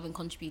 largest carbon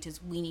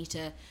contributors, we need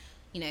to,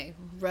 you know,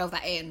 reel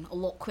that in a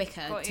lot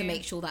quicker Got to you.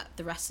 make sure that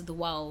the rest of the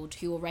world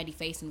who are already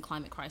facing the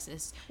climate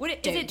crisis Is don't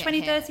it get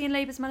 2030 hit. in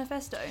Labour's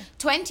manifesto?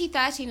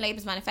 2013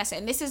 Labour's manifesto,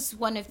 and this is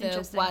one of the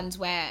Interesting. ones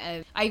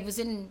where I was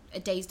in a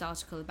Dazed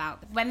article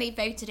about when they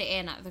voted it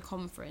in at the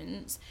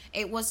conference.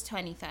 It was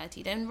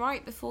 2030. Then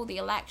right before the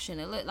election,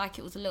 it looked like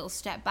it was a little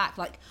step back,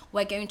 like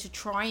we're going to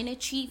try and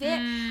achieve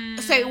it.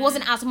 So it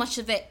wasn't as much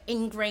of an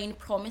ingrained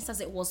promise as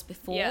it was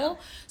before. Yeah.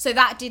 So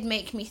that did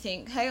make me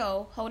think, hey,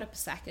 hold up a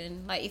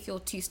second. Like, if you're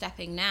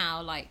two-stepping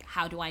now, like,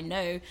 how do I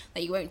know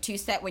that you won't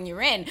two-step when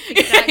you're in?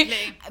 Exactly.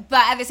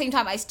 But at the same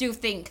time, I still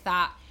think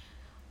that,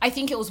 I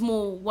think it was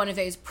more one of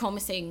those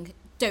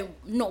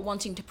not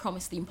wanting to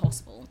promise the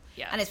impossible.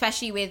 Yeah. And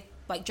especially with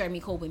like Jeremy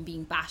Corbyn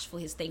being bashed for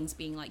his things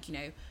being like, you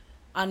know,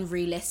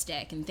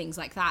 unrealistic and things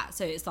like that.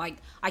 So it's like,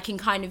 I can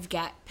kind of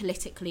get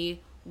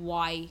politically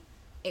why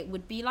it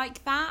would be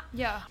like that.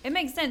 Yeah, it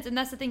makes sense, and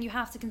that's the thing, you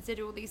have to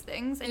consider all these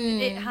things, and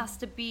it has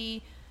to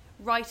be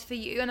right for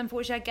you. And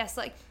unfortunately, I guess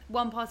like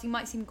one party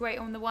might seem great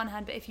on the one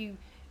hand, but if you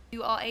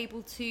are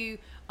able to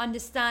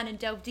understand and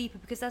delve deeper,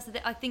 because that's the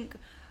thing, I think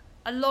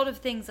a lot of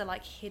things are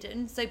like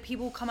hidden, so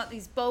people come up with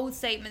these bold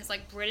statements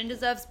like Britain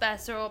deserves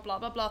better or blah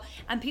blah blah,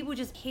 and people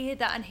just hear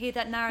that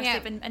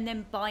narrative and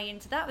then buy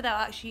into that without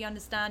actually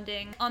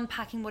understanding,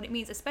 unpacking what it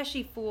means,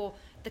 especially for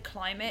the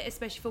climate,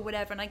 especially for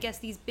whatever. And I guess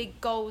these big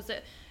goals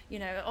that, you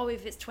know, oh,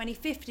 if it's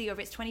 2050 or if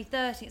it's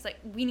 2030, it's like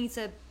we need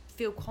to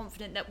feel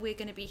confident that we're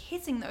going to be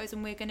hitting those,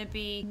 and we're going to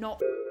be not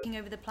f***ing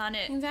over the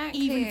planet Exactly.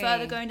 even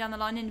further going down the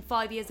line in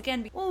 5 years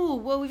again. Oh,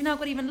 well, we've now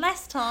got even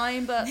less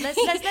time, but let's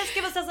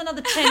give ourselves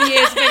another 10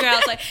 years to figure out.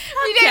 It's like,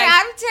 We okay. don't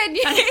have 10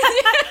 years.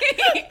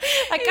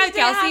 Like, We okay,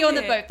 don't I'll see you on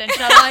the have boat it. then,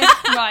 shall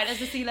I? Right, as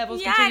the sea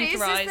levels Yeah, and continue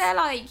it's to rise. just they're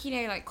like,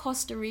 you know, like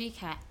Costa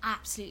Rica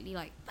absolutely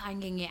like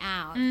banging it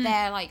out.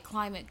 Their like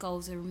climate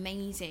goals are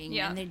amazing,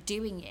 Yeah. and they're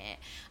doing it,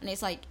 and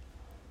it's like,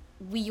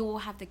 we all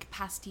have the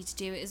capacity to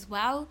do it as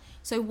well,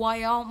 so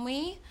why aren't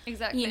we?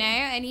 Exactly. You know.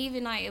 And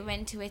even like I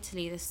went to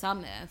Italy this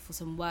summer for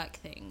some work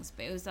things,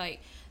 but it was like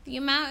the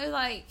amount of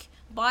like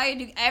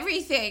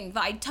everything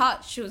that I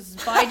touched was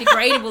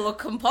biodegradable or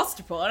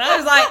compostable, and I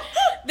was like,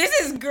 this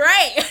is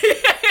great.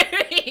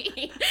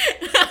 I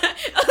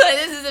was like,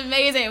 this is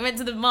amazing. I went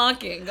to the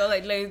market and got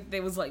like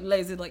there was like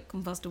loads of like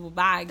compostable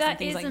bags That and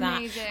things is like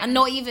amazing. that, and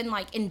not even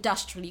like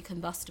industrially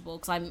combustible,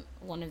 because I'm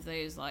one of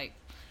those like,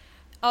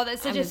 Oh,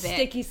 that's such I'm a a bit-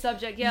 sticky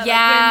subject. Yeah.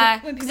 Yeah,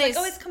 Like when people 'cause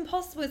say, oh, it's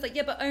compostable. It's like,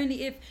 yeah, but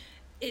only if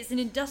it's an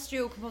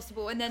industrial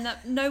compostable, and then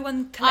no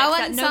one collects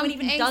that. No one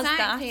even does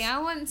exactly. that.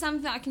 I want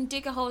something that I can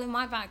dig a hole in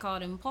my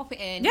backyard and pop it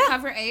in, Yeah.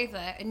 cover it over,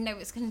 and know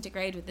it's going to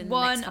degrade within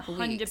the next couple of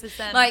weeks.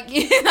 100%. Like,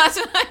 that's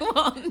what I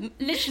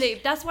want. Literally,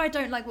 that's why I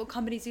don't like what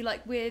companies do,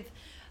 like with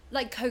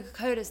like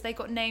Coca-Cola, so they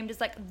got named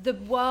as like the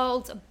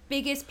world's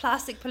biggest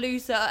plastic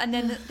polluter, and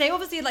then they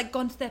obviously had like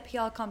gone to their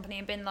PR company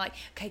and been like,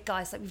 okay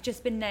guys, like we've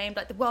just been named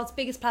like the world's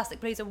biggest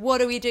plastic polluter, what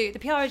do we do? The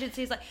PR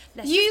agency is like,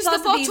 let's Use just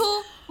the plaster these-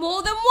 bottle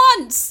more than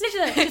once.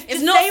 Literally, just It's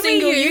say not we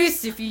single use-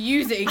 use if you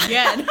use it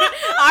again.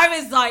 I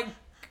was like,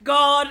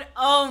 God,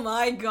 oh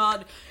my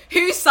God,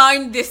 who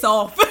signed this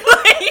off?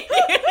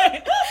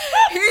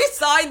 Who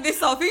signed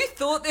this off? Who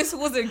thought this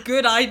was a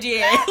good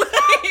idea? And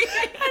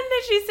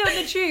literally sit on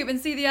the tube and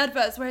see the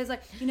adverts where it's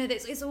like, you know,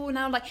 it's all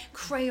now like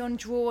crayon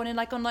drawn and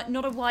like on like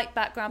not a white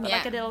background, but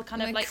like a little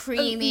kind of like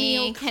creamy,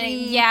 oatmeal kind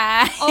cream. of,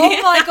 yeah.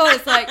 Oh my God,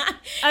 it's like,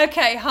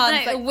 okay, hun,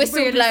 Like, like,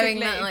 whistleblowing realistically.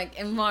 that like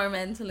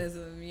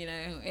environmentalism, you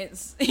know,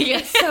 it's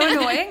It's so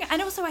annoying.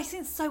 And also I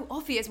think it's so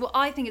obvious. Well,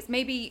 I think it's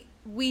maybe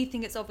we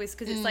think it's obvious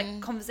because it's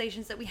like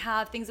conversations that we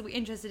have, things that we're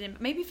interested in,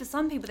 but maybe for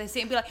some people they see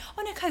it and be like,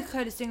 oh no,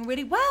 Coca-Cola's doing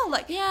really well,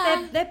 like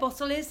their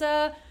bottle is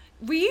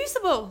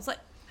reusable. It's like,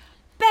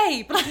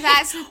 babe,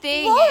 That's the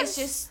thing. What? It's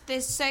just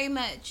there's so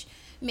much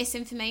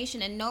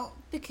misinformation, and not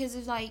because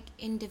of like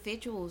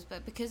individuals,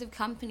 but because of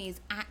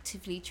companies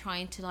actively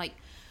trying to like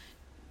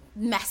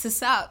mess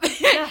us up.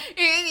 Yeah.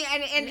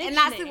 and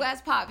that's the Literally.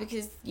 worst part,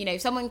 because you know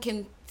someone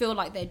can feel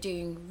like they're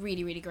doing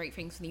really, really great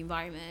things for the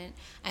environment,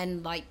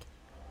 and like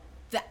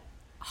the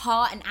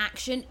heart and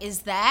action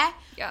is there,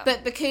 Yeah.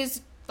 but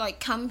because like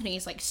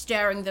companies like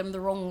steering them the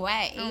wrong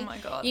way. Oh my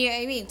God. You know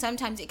what I mean?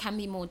 Sometimes it can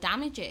be more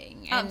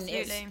damaging, and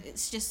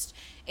Absolutely.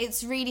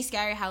 it's really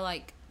scary how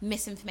like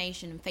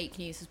misinformation and fake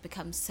news has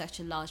become such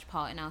a large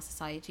part in our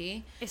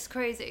society. It's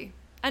crazy.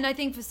 And I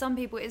think for some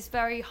people it's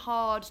very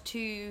hard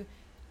to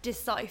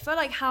decipher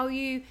like how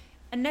you,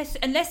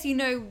 unless you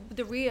know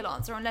the real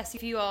answer, unless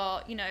if you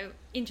are, you know,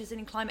 interested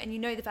in climate and you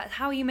know the fact,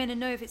 how are you meant to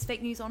know if it's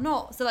fake news or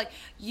not? So like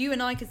you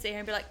and I could sit here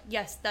and be like,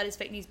 yes, that is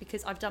fake news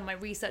because I've done my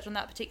research on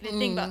that particular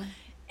thing, but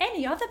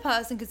any other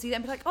person could see that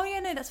and be like, oh yeah,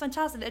 no, that's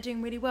fantastic, they're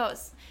doing really well.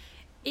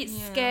 It's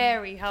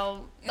scary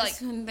how like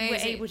It's one of we're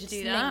those, able to do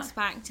it that. links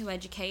back to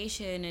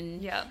education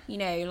and you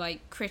know,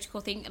 like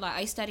critical think. Like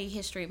I study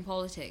history and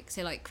politics,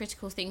 so like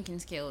critical thinking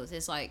skills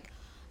is like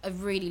a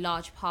really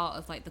large part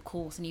of like the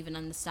course, and even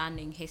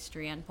understanding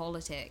history and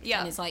politics. Yeah.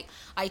 And it's like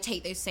I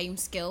take those same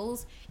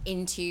skills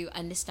into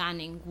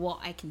understanding what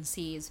I can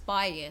see as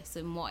bias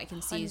and what I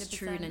can see as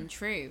true and 100%.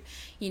 untrue,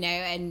 you know.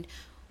 And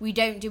we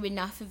don't do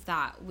enough of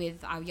that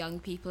with our young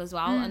people as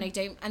well. And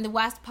the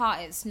worst part,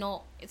 it's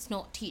not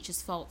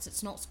teachers' faults,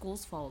 it's not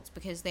schools' faults,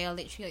 because they are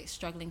literally like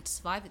struggling to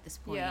survive at this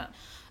point. Yeah.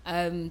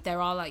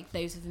 There are like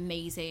loads of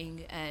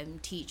amazing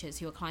teachers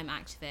who are climate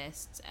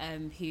activists,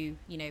 who,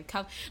 you know,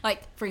 come,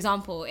 like for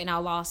example in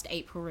our last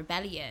April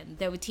rebellion,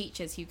 there were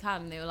teachers who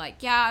come, they were like,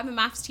 yeah, I'm a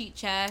maths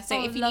teacher,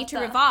 so if you need to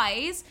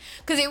revise,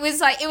 because it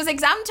was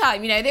exam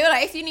time, you know, they were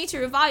like, if you need to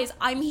revise,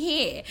 I'm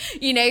here,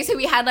 you know. So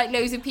we had like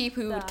loads of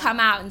people who would come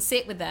out and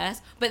sit with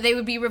us, but they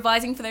would be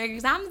revising for their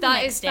exams the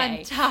next day. That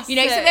is fantastic.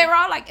 You know, so there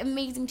are like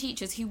amazing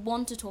teachers who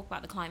want to talk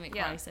about the climate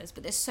Yeah. crisis,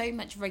 but there's so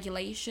much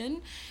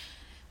regulation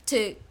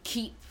to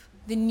keep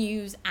the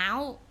news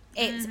out.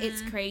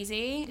 It's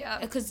crazy. Yeah.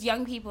 Because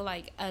young people,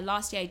 like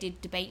last year I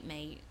did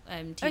DebateMate,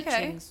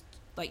 teaching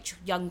like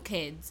young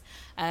kids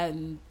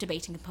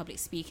debating and public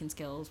speaking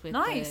skills with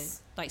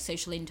Nice. the, like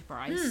social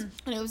enterprise,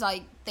 and it was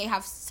like they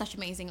have such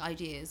amazing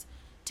ideas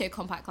to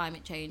combat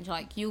climate change.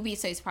 Like you'll be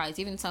so surprised.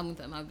 Even some of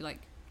them, I'll be like,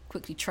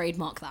 quickly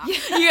trademark that.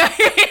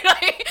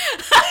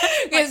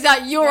 It's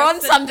like you're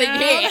on something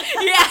here.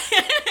 Yeah.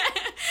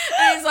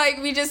 And it's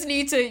like we just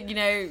need to, you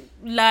know,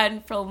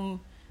 learn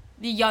from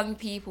the young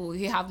people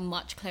who have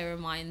much clearer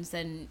minds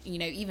than, you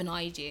know, even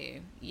I do,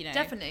 you know.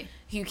 Definitely.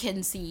 Who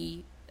can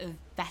see a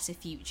better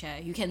future,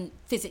 who can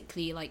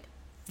physically like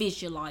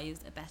visualize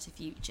a better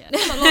future.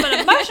 It's a little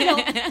bit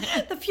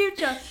emotional. The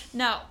future.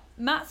 Now,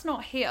 Matt's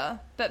not here,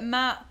 but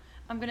Matt,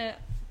 I'm going to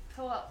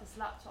pull up this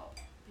laptop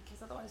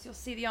because otherwise you'll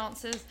see the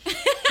answers.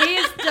 He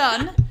has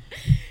done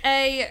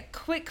a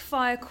quick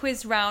fire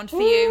quiz round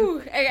for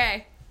you.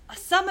 Okay.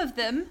 Some of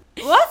them.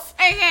 What?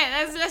 Okay,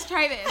 let's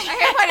try this. I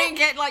hope I don't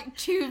get like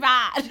too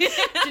bad. Do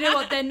you know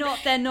what? They're not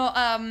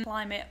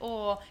climate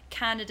or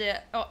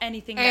candidate or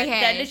anything. Okay.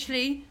 They're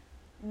literally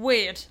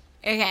weird.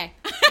 Okay.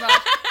 Right.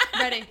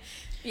 Ready?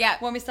 Yeah.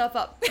 Warm yourself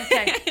up.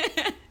 Okay.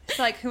 It's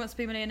like Who Wants to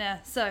Be a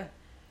Millionaire? So,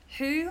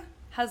 who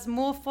has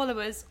more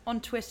followers on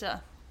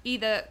Twitter?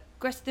 Either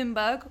Greta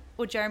Thunberg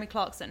or Jeremy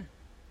Clarkson?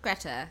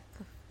 Greta.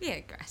 Yeah,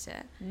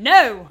 Greta.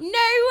 No! No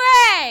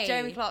way!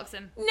 Jeremy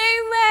Clarkson. No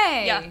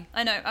way! Yeah,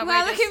 I know. Well,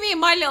 Outrageous. look at me in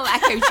my little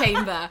echo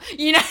chamber,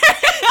 you know?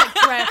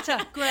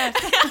 Greta.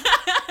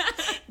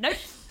 Nope.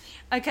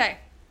 Okay.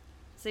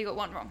 So you got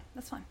one wrong.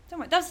 That's fine. Don't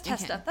worry. That was a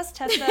tester. Okay. That's a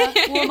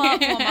tester. Warm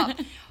up.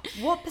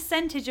 What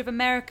percentage of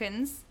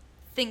Americans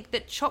think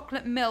that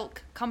chocolate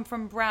milk come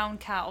from brown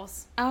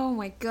cows? Oh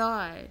my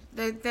god.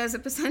 There's a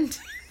percentage.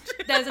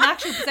 There's an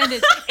actual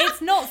percentage.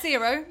 It's not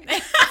zero.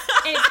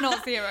 It's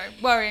not zero,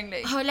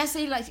 worryingly. Oh, let's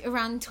say like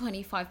around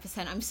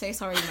 25%. I'm so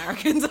sorry,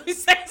 Americans. I'm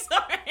so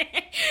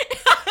sorry.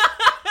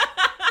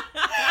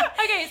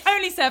 Okay, it's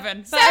only 7.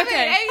 But 7,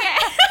 okay.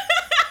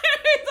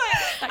 It's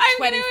like, Like I'm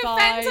going to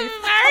offend 25. some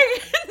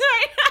Americans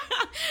right now.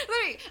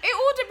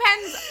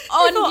 depends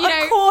on, you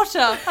know, a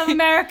quarter of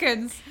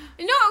Americans.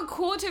 not a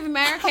quarter of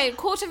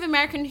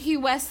American who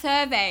were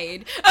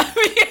surveyed.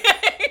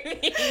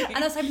 And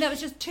I was hoping that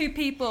was just 2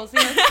 people, so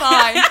it's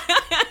fine.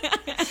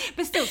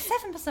 But still,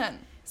 7%.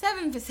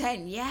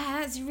 7%, yeah,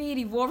 that's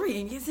really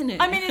worrying, isn't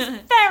it? I mean,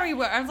 it's very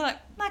weird. I was like,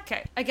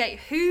 okay. Okay,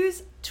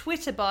 whose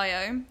Twitter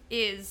bio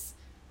is,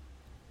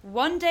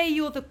 one day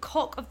you're the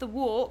cock of the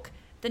walk,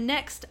 the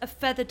next a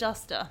feather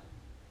duster?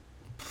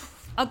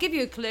 I'll give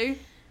you a clue.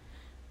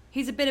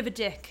 He's a bit of a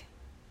dick.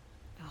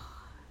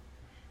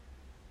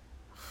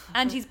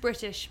 And he's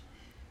British.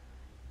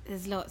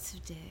 There's lots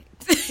of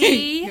dicks.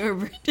 You're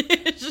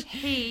British.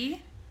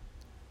 He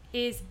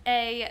is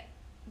a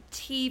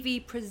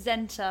TV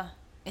presenter.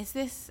 Is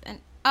this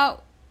an...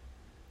 Oh,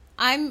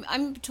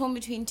 I'm torn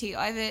between 2.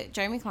 Either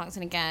Jeremy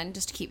Clarkson again,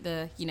 just to keep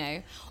the, you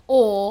know,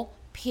 or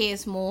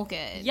Piers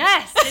Morgan.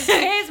 Yes, it's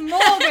Piers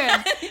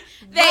Morgan.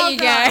 There you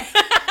go.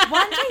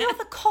 One day you're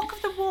the cock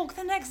of the walk,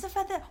 the next a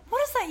feather.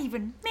 What does that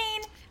even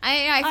mean?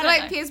 I feel don't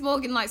like know. Piers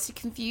Morgan likes to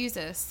confuse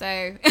us,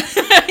 so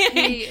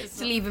He is.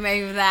 just leave him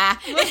over there.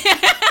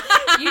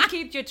 You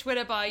keep your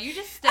Twitter bio. You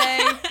just stay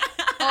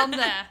on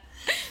there.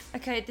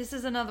 Okay, this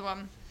is another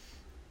one.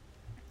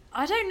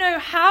 I don't know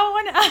how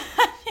on earth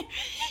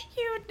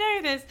you would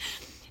know this.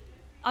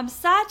 I'm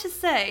sad to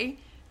say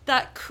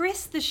that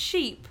Chris the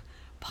sheep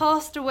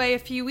passed away a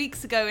few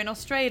weeks ago in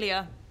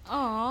Australia.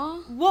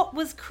 Aww. What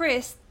was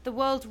Chris the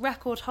world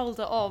record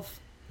holder of?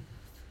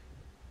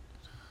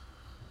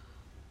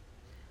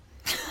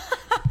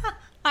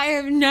 I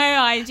have no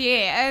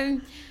idea.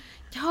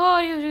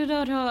 I'll give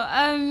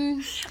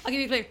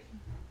you a clue.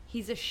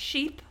 He's a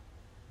sheep,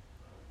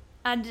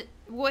 and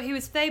what he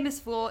was famous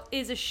for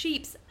is a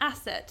sheep's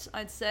asset,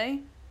 I'd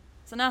say.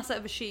 It's an asset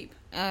of a sheep.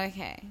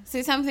 Okay,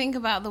 so something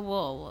about the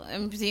wool.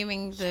 I'm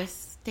presuming the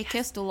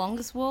thickest or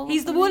longest wool.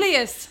 He's the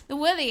woolliest. The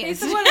woolliest. He's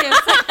the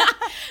woolliest.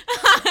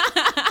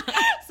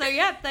 So,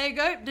 yeah, there you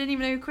go. Didn't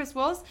even know who Chris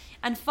was.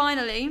 And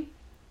finally,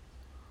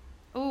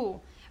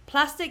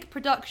 plastic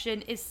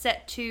production is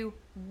set to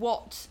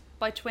what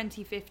by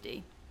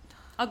 2050?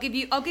 I'll give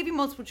you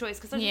multiple choice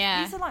because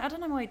these are like, I don't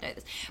know why I know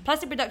this.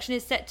 Plastic production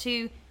is set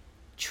to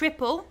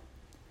triple,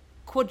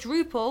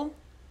 quadruple,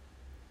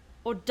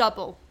 or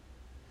double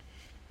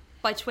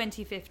by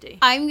 2050.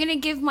 I'm gonna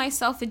give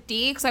myself a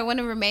D because I want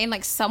to remain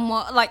like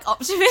somewhat like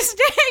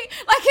optimistic,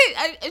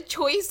 like a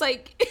choice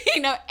like,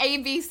 you know, A,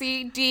 B,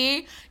 C,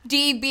 D.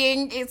 D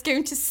being it's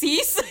going to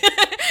cease.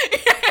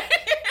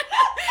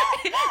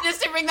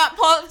 Just to bring that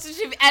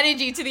positive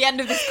energy to the end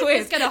of this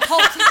quiz. It's going to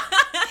halt.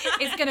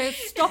 It's going to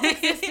stop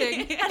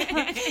existing.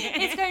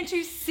 It's going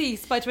to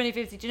cease by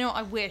 2050. Do you know what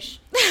I wish?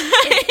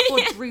 It's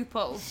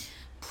quadruple.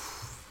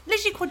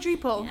 Literally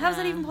quadruple. How's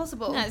that even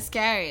possible? That's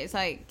scary. It's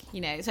like,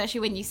 you know, especially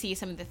when you see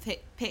some of the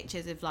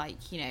pictures of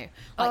like, you know,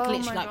 like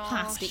literally like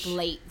plastic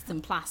lakes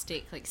and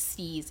plastic like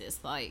seas.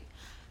 It's like,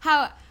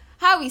 how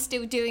are we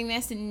still doing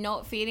this and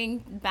not feeling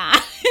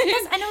bad?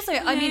 Yes, and also,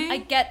 I mean, I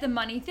get the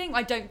money thing.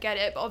 I don't get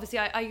it, but obviously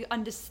I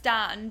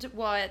understand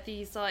why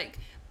these like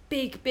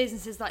big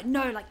businesses like,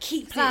 no, like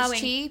keep plowing.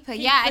 It's cheaper.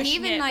 Keep Yeah, and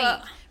pushing even it,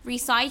 like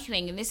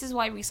recycling, and this is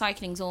why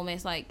recycling's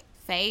almost like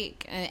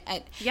fake.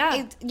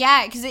 Yeah.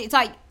 Because it's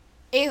like,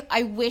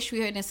 I wish we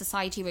were in a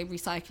society where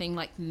recycling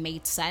like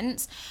made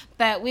sense,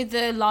 but with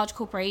the large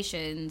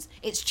corporations,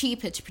 it's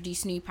cheaper to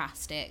produce new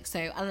plastic.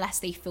 So unless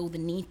they feel the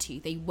need to,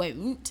 they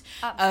won't.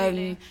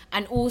 Absolutely.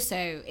 And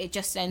also, it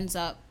just ends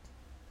up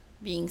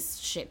being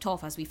shipped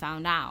off, as we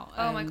found out.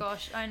 Oh my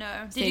gosh, I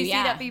know. Did so, you see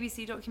yeah. that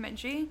BBC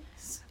documentary?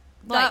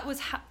 Like, That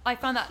was I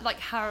found that like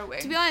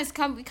harrowing. to be honest,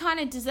 we kind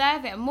of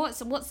deserve it. And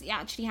what's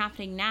actually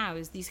happening now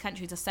is these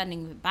countries are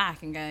sending it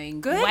back and going,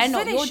 Good, we're so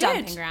not they your should.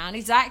 dumping ground.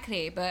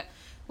 Exactly, but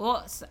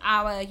what's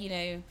our, you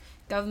know,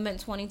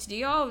 governments wanting to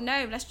do? Oh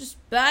no, let's just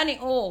burn it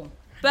all.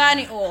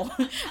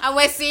 And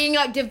we're seeing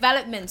like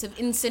developments of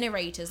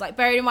incinerators. Like,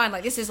 bearing in mind,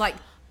 like this is like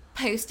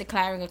post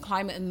declaring a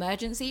climate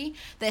emergency.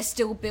 They're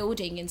still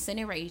building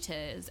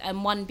incinerators,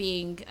 and one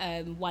being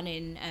one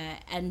in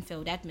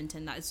Enfield,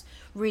 Edmonton, that is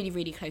really,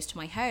 really close to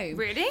my home.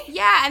 Really?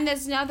 Yeah, and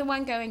there's another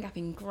one going up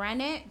in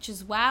Greenwich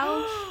as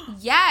well.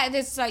 Yeah,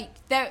 there's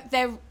like there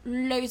are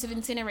loads of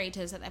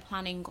incinerators that they're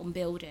planning on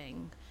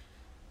building.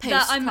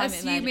 That I'm post-climate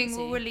assuming emergency.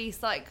 will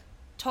release like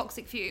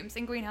toxic fumes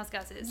and greenhouse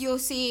gases. You're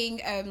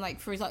seeing like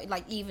for example,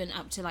 like even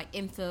up to like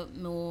infant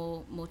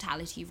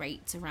mortality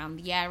rates around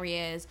the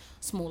areas,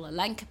 smaller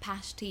lung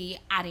capacity,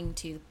 adding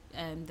to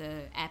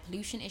the air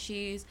pollution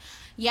issues.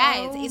 Yeah,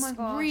 Oh it's my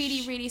gosh.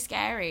 really, really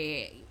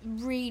scary.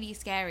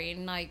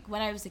 And like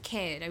when I was a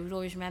kid, I would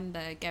always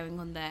remember going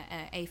on the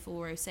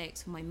A406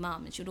 with my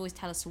mum, and she would always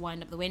tell us to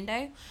wind up the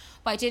window,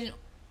 but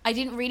I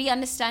didn't really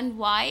understand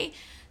why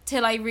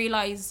till I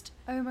realised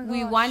Oh my we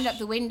gosh. wind up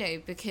the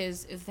window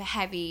because of the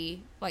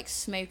heavy like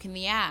smoke in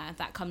the air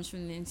that comes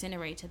from the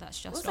incinerator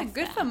that's just Also off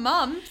good there. for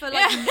mum for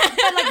like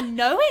for like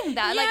knowing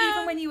that. Like Yeah.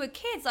 even when you were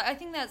kids, like I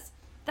think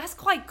that's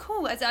quite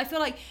cool. As I feel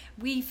like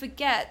we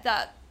forget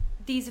that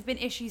these have been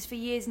issues for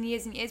years and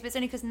years and years, but it's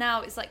only because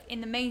now it's like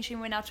in the mainstream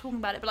we're now talking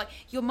about it. But like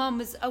your mum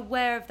was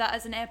aware of that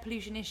as an air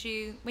pollution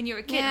issue when you were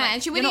a kid. Yeah, like,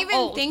 and she wouldn't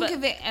even think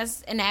of it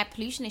as an air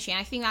pollution issue.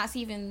 I think that's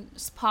even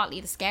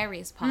partly the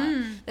scariest part.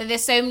 That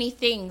there's so many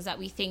things that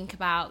we think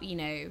about, you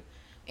know,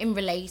 in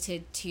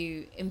related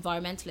to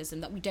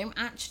environmentalism that we don't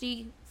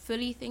actually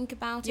fully think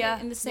about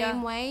it in the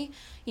same way.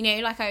 You know,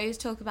 like I always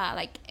talk about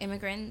like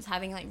immigrants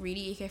having like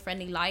really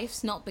eco-friendly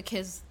lives, not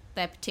because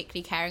they're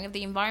particularly caring of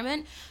the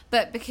environment,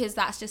 but because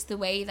that's just the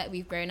way that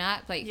we've grown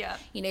up, like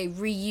you know,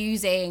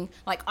 reusing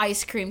like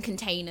ice cream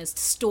containers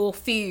to store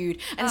food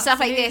and stuff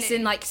like this,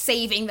 and like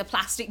saving the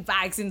plastic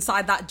bags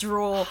inside that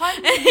drawer.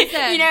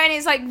 100%. You know, and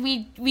it's like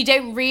we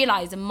don't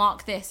realize and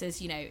mark this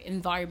as, you know,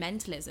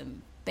 environmentalism,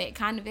 but it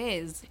kind of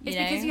is. It's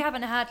because you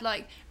haven't had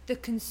like the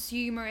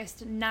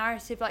consumerist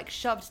narrative like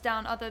shoved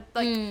down other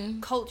like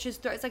cultures'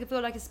 throats. Like I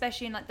feel like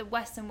especially in like the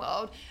Western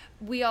world,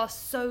 we are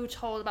so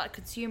told about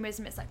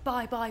consumerism. It's like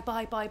buy.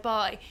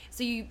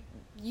 So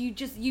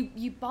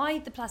you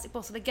buy the plastic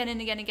bottle again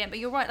and again and again. But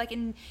you're right, like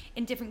in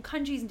different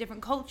countries and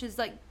different cultures,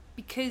 like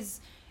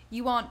because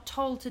you aren't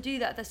told to do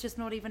that, that's just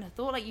not even a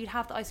thought. Like you'd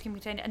have the ice cream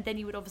container and then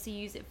you would obviously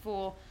use it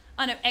for,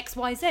 I don't know,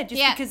 XYZ,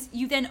 just because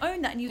you then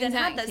own that and you then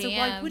had that, so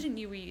why wouldn't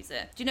you reuse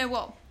it? Do you know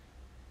what?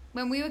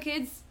 When we were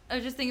kids, I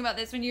was just thinking about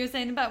this when you were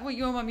saying about what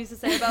your mum used to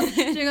say about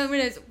doing on the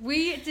windows.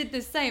 We did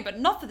the same, but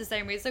not for the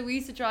same reason. So we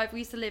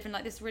used to live in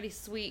like this really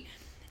sweet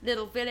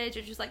little village,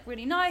 which was like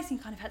really nice, and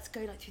you kind of had to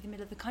go like through the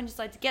middle of the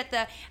countryside to get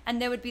there.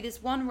 And there would be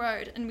this one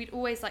road, and we'd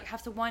always like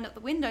have to wind up the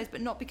windows,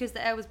 but not because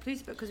the air was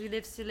polluted, but because we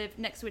used to live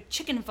next to a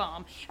chicken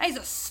farm. And it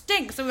just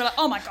stinks. So we were like,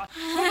 oh my god,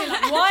 we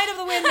like wind up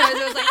the windows.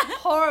 It was like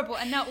horrible.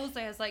 And now also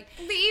has like,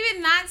 but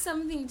even that's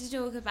something to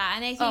talk about,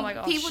 and I think my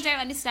gosh, people don't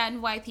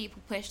understand why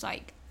people push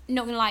like,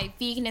 not gonna lie,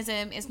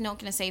 veganism is not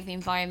gonna save the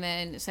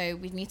environment, so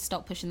we need to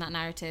stop pushing that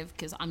narrative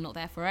because I'm not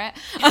there for it.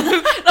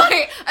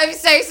 Like, I'm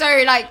so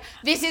sorry, like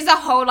this is a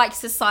whole like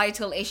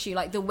societal issue,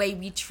 like the way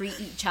we treat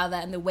each other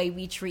and the way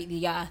we treat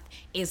the earth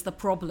is the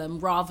problem,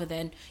 rather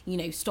than, you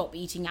know, stop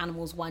eating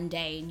animals one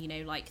day and, you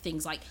know, like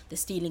things like the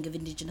stealing of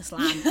indigenous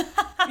land.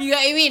 You know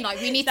what I mean?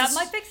 Like we need that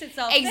might fix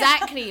itself.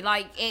 Exactly.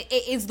 Like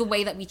it is the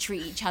way that we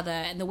treat each other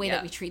and the way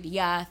that we treat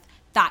the earth.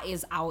 That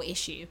is our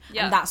issue,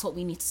 and that's what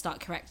we need to start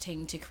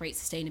correcting to create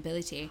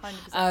sustainability.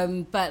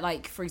 100%. But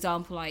like, for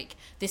example, like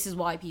this is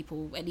why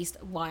people, at least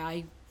why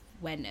I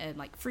went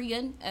like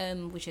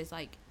freegan, which is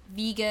like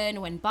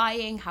vegan when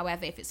buying.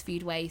 However, if it's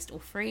food waste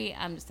or free,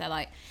 I'm just there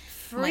like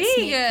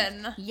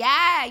freegan.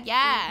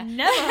 Yeah.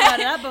 Never heard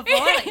of that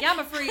before. Like, yeah, I'm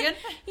a freegan.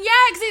 Yeah,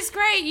 because it's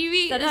great. You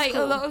eat like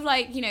cool. a lot of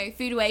like, you know,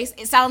 food waste.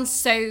 It sounds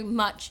so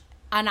much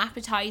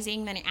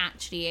unappetizing than it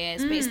actually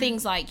is, but it's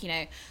things like, you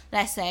know,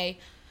 let's say,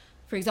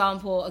 for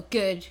example, a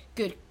good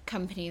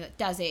company that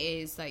does it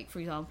is like, for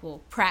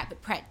example, Pret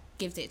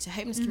gives it to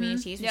homeless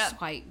communities, which is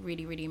quite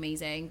really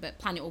amazing. But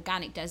Planet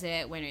Organic does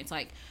it when it's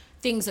like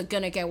things are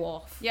gonna go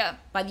off. Yeah.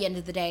 By the end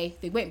of the day,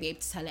 they won't be able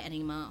to sell it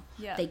anymore.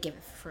 Yeah. They give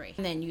it for free,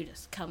 and then you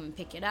just come and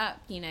pick it up.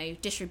 You know,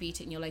 distribute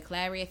it in your local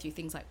area through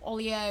things like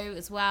Olio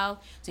as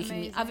well. So you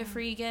can meet other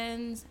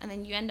freegans, and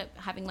then you end up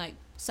having like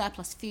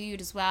surplus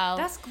food as well.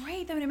 That's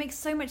great though, and it makes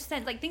so much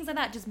sense. Like things like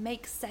that just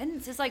make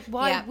sense. It's like,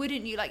 why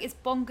wouldn't you? Like it's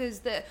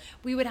bonkers that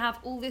we would have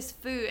all this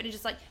food and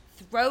just like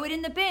throw it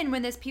in the bin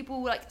when there's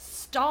people like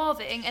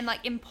starving and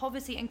like in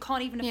poverty and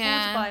can't even afford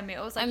to buy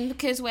meals. Like, and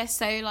because we're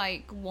so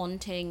like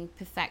wanting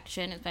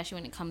perfection, especially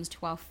when it comes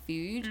to our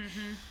food,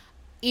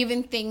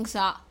 even things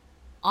that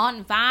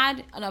aren't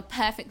bad and are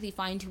perfectly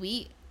fine to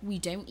eat, we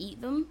don't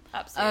eat them.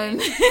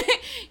 Absolutely.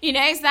 You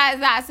know, so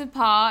that's a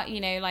part.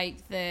 You know,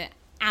 like the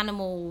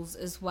animals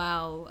as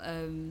well,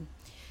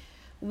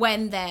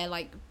 when they're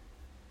like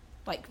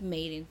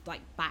made in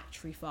like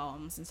battery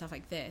farms and stuff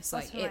like this.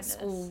 That's like horrendous.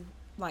 It's all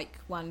like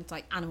one's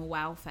like animal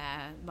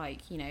welfare,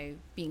 like, you know,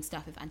 being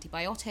stuffed with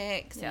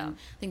antibiotics and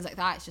things like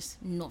that. It's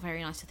just not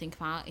very nice to think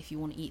about if you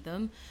want to eat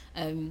them.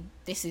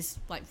 This is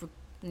like,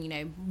 you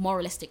know,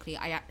 moralistically,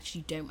 I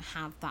actually don't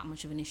have that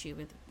much of an issue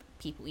with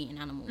people eating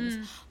animals,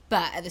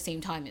 but at the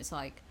same time, it's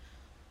like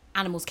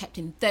animals kept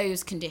in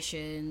those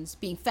conditions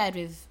being fed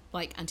with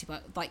like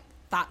antibiotics, like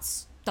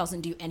that's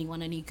doesn't do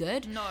anyone any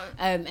good. No.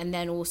 And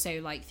then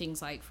also like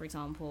things like, for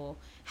example,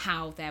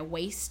 how their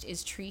waste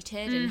is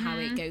treated and how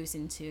it goes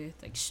into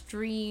like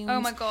streams.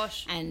 Oh my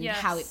gosh. And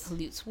how it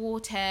pollutes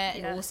water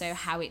and also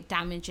how it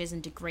damages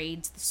and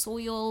degrades the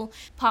soil.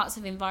 Parts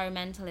of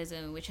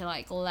environmentalism which are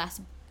like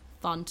less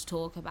fun to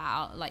talk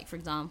about, like for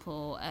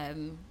example,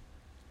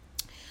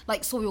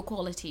 like soil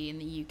quality in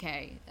the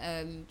UK.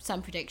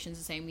 Some predictions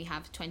are saying we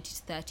have 20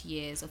 to 30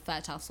 years of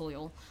fertile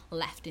soil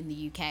left in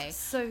the UK.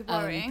 So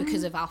worrying.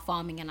 Because of our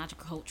farming and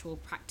agricultural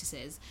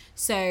practices.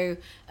 So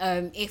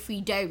if we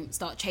don't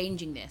start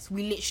changing this,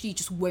 we literally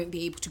just won't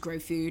be able to grow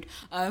food.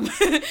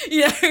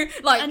 You know,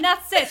 like, and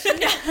that's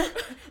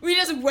it. we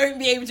just won't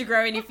be able to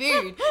grow any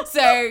food.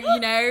 So, you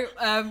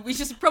know, we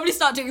should probably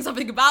start doing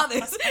something about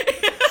this.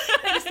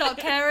 Maybe start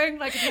caring,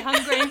 like if you're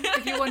hungry,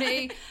 if you want to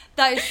eat.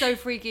 That is so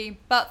freaky.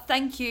 But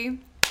thank you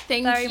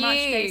Thank very you. much,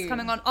 Dace,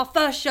 coming on our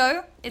first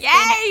show. It's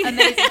Yay! been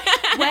amazing.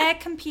 Where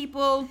can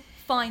people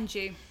find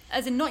you?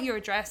 As in, not your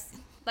address,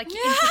 like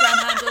your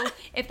Instagram handle.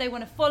 If they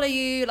want to follow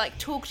you, like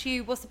talk to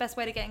you, what's the best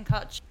way to get in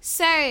touch?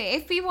 So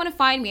if people want to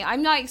find me,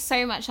 I'm like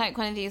so much like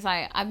one of these,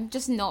 like I'm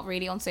just not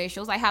really on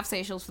socials. I have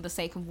socials for the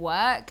sake of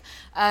work.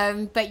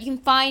 But you can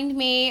find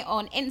me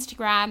on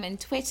Instagram and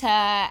Twitter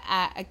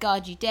at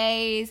Agaji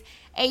Days,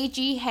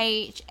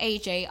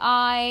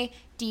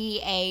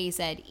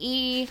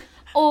 AGHAJIDAZE,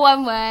 all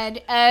one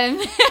word. And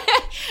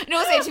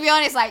also, to be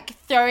honest, like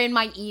throw in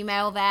my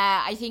email there.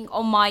 I think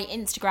on my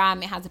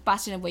Instagram it has a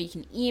button of where you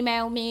can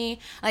email me.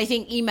 And I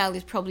think email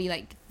is probably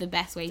like the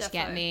best way to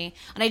get me.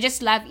 And I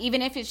just love,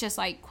 even if it's just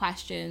like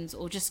questions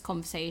or just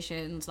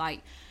conversations,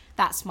 like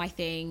that's my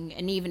thing.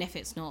 And even if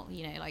it's not,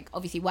 you know, like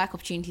obviously work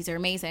opportunities are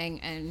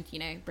amazing, and you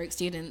know, broke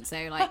students,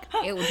 so like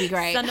it would be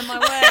great. Send them my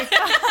way.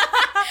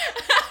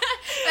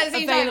 At the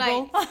same time,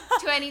 Available. like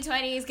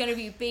 2020 is going to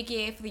be a big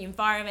year for the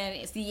environment.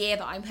 It's the year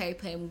that I'm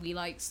hoping we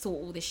like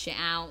sort all this shit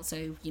out,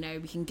 so you know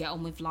we can get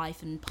on with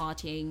life and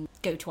partying,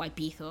 go to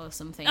Ibiza or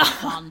something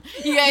fun.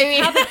 You know what I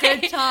mean? Have a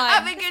good time.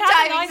 Have a good Just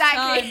have a time,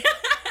 nice exactly.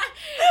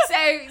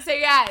 So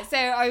yeah, so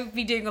I'll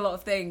be doing a lot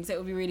of things. It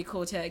would be really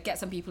cool to get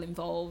some people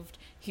involved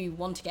who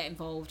want to get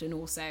involved, and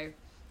also,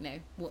 you know,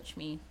 watch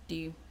me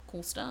do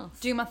cool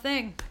stuff. Do my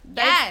thing.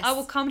 Yes. I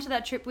will come to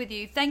that trip with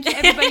you. Thank you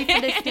everybody for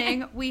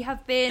listening. We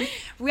have been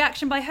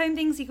Reaction by Home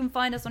Things. You can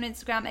find us on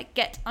Instagram at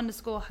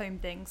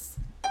get_home things.